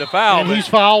help. telling him to foul, and but- he's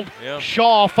fouled. Yeah.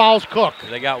 Shaw fouls Cook.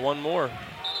 They got one more.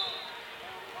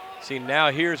 See, now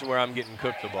here's where I'm getting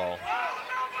Cook the ball.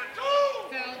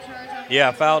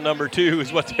 Yeah, foul number 2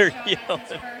 is what they're yelling.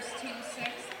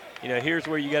 You know, here's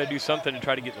where you got to do something to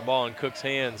try to get the ball in Cook's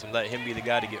hands and let him be the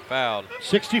guy to get fouled.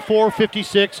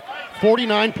 64-56,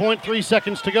 49.3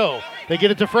 seconds to go. They get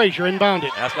it to Frazier, inbound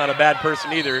it. That's not a bad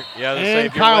person either. Yeah, let's say And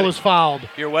if you're Kyle is fouled.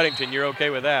 If you're Weddington, you're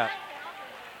okay with that.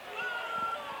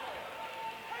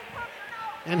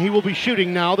 And he will be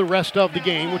shooting now the rest of the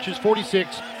game, which is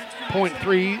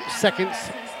 46.3 seconds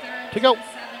to go.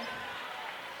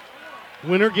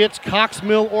 Winner gets Cox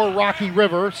Mill or Rocky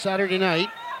River Saturday night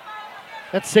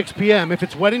at 6 p.m. If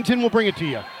it's Weddington, we'll bring it to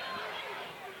you.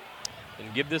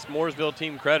 And give this Mooresville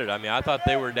team credit. I mean, I thought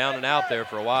they were down and out there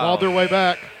for a while. Clawed their way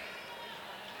back.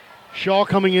 Shaw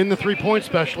coming in, the three-point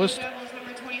specialist.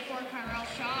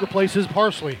 Replaces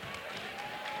Parsley.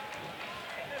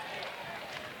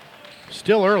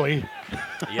 Still early.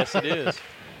 Yes, it is.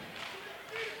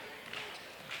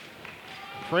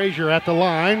 Frazier at the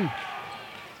line.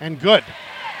 And good.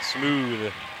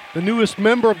 Smooth. The newest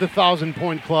member of the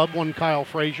 1,000-point club, one Kyle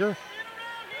Frazier.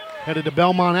 Headed to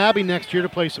Belmont Abbey next year to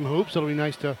play some hoops. It'll be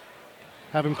nice to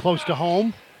have him close to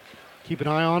home. Keep an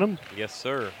eye on him. Yes,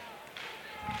 sir.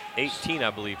 18, I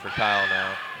believe, for Kyle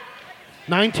now.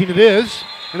 19 it is.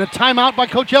 And a timeout by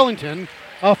Coach Ellington.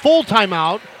 A full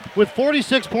timeout with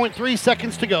 46.3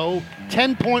 seconds to go.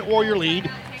 10-point Warrior lead,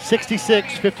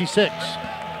 66-56.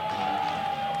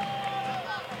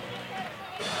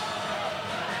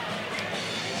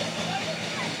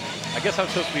 I guess I'm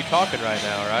supposed to be talking right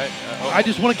now, right? I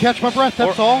just want to catch my breath,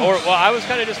 that's all. Well, I was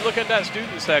kind of just looking at that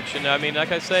student section. I mean,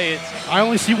 like I say, it's... I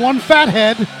only see one fat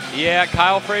head. Yeah,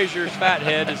 Kyle Frazier's fat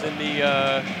head is in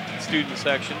the student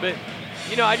section. But,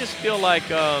 you know, I just feel like,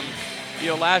 you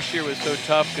know, last year was so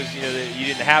tough because, you know, you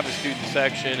didn't have a student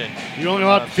section. And You only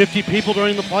allowed 50 people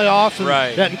during the playoffs, and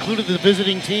Right. that included the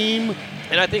visiting team.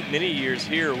 And I think many years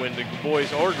here when the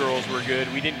boys or girls were good,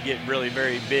 we didn't get really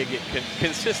very big,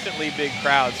 consistently big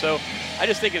crowds. So I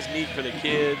just think it's neat for the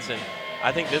kids, and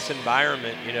I think this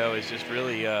environment, you know, is just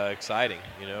really exciting.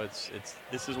 You know,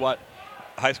 this is what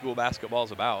high school basketball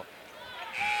is about.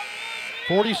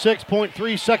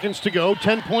 46.3 seconds to go,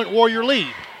 10-point Warrior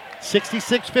lead,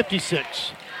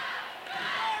 66-56.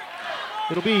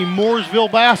 It'll be Mooresville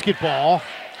basketball.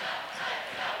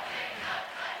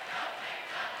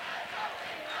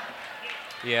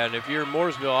 Yeah, and if you're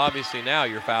Mooresville, obviously now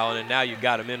you're fouling, and now you've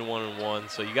got them in 1-on-1.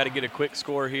 So you got to get a quick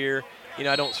score here. You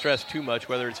know, I don't stress too much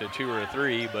whether it's a 2 or a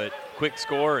 3, but quick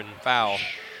score and foul.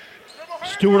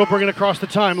 Stewart will bring it across the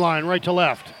timeline, right to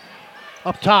left.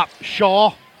 Up top,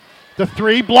 Shaw The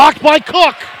three blocked by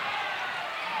Cook.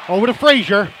 Over to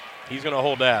Frazier. He's going to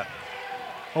hold that.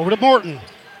 Over to Morton.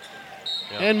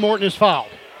 Yep. And Morton is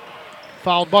fouled.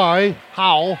 Fouled by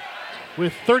Howell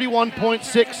with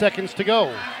 31.6 seconds to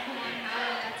go.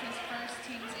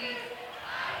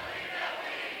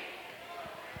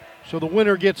 So the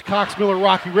winner gets Cox Miller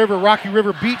Rocky River. Rocky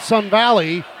River beat Sun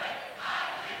Valley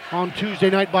on Tuesday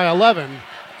night by 11.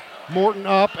 Morton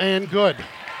up and good.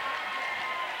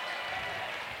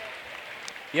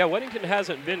 Yeah, Weddington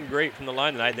hasn't been great from the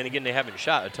line tonight. Then again, they haven't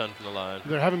shot a ton from the line.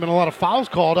 There haven't been a lot of fouls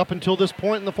called up until this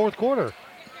point in the fourth quarter.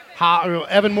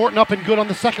 Evan Morton up and good on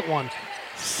the second one.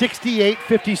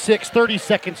 68-56, 30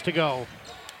 seconds to go.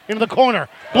 Into the corner.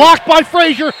 Blocked by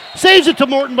Frazier. Saves it to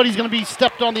Morton, but he's going to be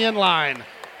stepped on the end line.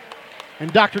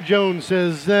 And Dr. Jones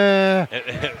says,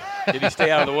 Did he stay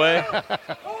out of the way?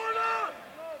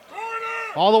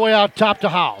 All the way out top to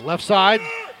Howell. Left side.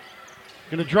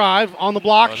 Going to drive on the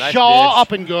block. Nice Shaw dish.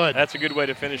 up and good. That's a good way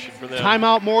to finish it for them.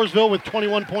 Timeout Mooresville with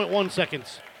 21.1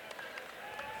 seconds.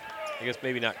 I guess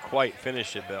maybe not quite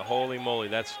finish it, but holy moly,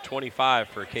 that's 25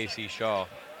 for KC Shaw.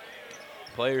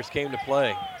 Players came to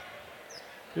play.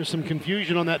 There's some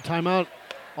confusion on that timeout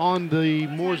on the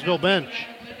Mooresville bench.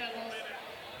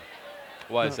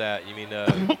 Why is that? You mean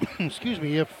excuse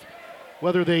me,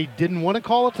 whether they didn't want to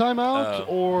call a timeout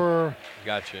or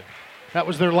gotcha. That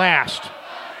was their last.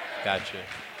 Gotcha.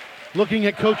 Looking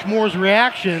at Coach Moore's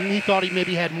reaction, he thought he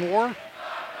maybe had more.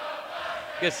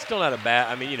 I guess still not a bad.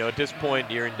 I mean, at this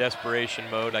point you're in desperation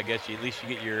mode. I guess at least you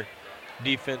get your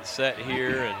defense set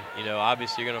here, and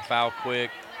obviously you're going to foul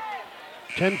quick.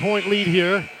 10-point lead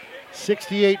here,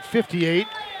 68-58,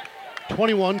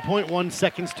 21.1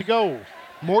 seconds to go.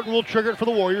 Morton will trigger it for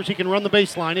the Warriors. He can run the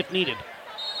baseline if needed.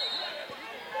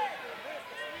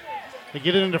 They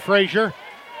get it into Frazier.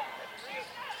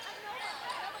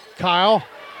 Kyle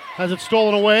has it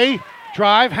stolen away.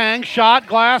 Drive, hang, shot,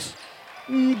 glass.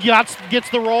 Gets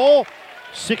the roll.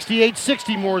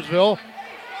 68-60 Mooresville.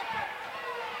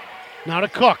 Now to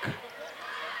Cook.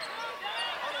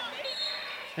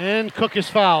 And Cook is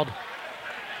fouled.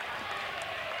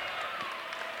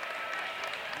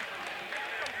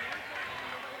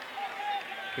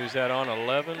 Who's that on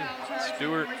 11?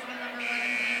 Stewart.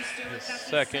 His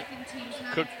second.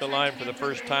 Cook the line for the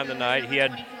first time tonight. He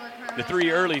had the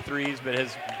 3 early threes, but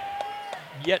has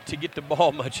yet to get the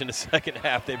ball much in the second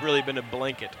half. They've really been a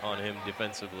blanket on him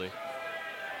defensively.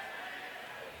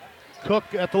 Cook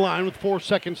at the line with 4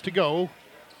 seconds to go.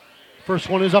 First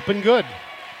one is up and good.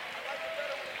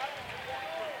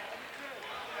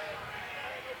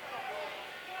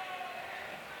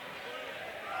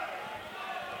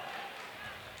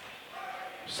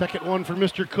 Second one for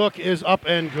Mr. Cook is up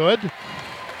and good.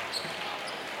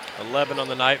 11 on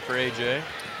the night for AJ.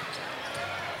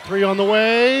 3 on the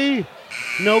way.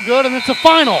 No good, and it's a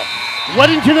final.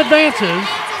 Weddington advances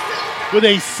with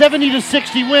a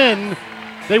 70-60 win.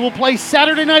 They will play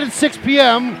Saturday night at 6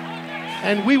 p.m.,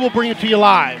 and we will bring it to you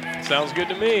live. Sounds good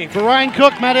to me. For Ryan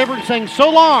Cook, Matt Abrams saying so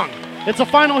long. It's a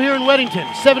final here in Weddington,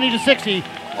 70-60,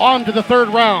 on to the third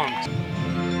round.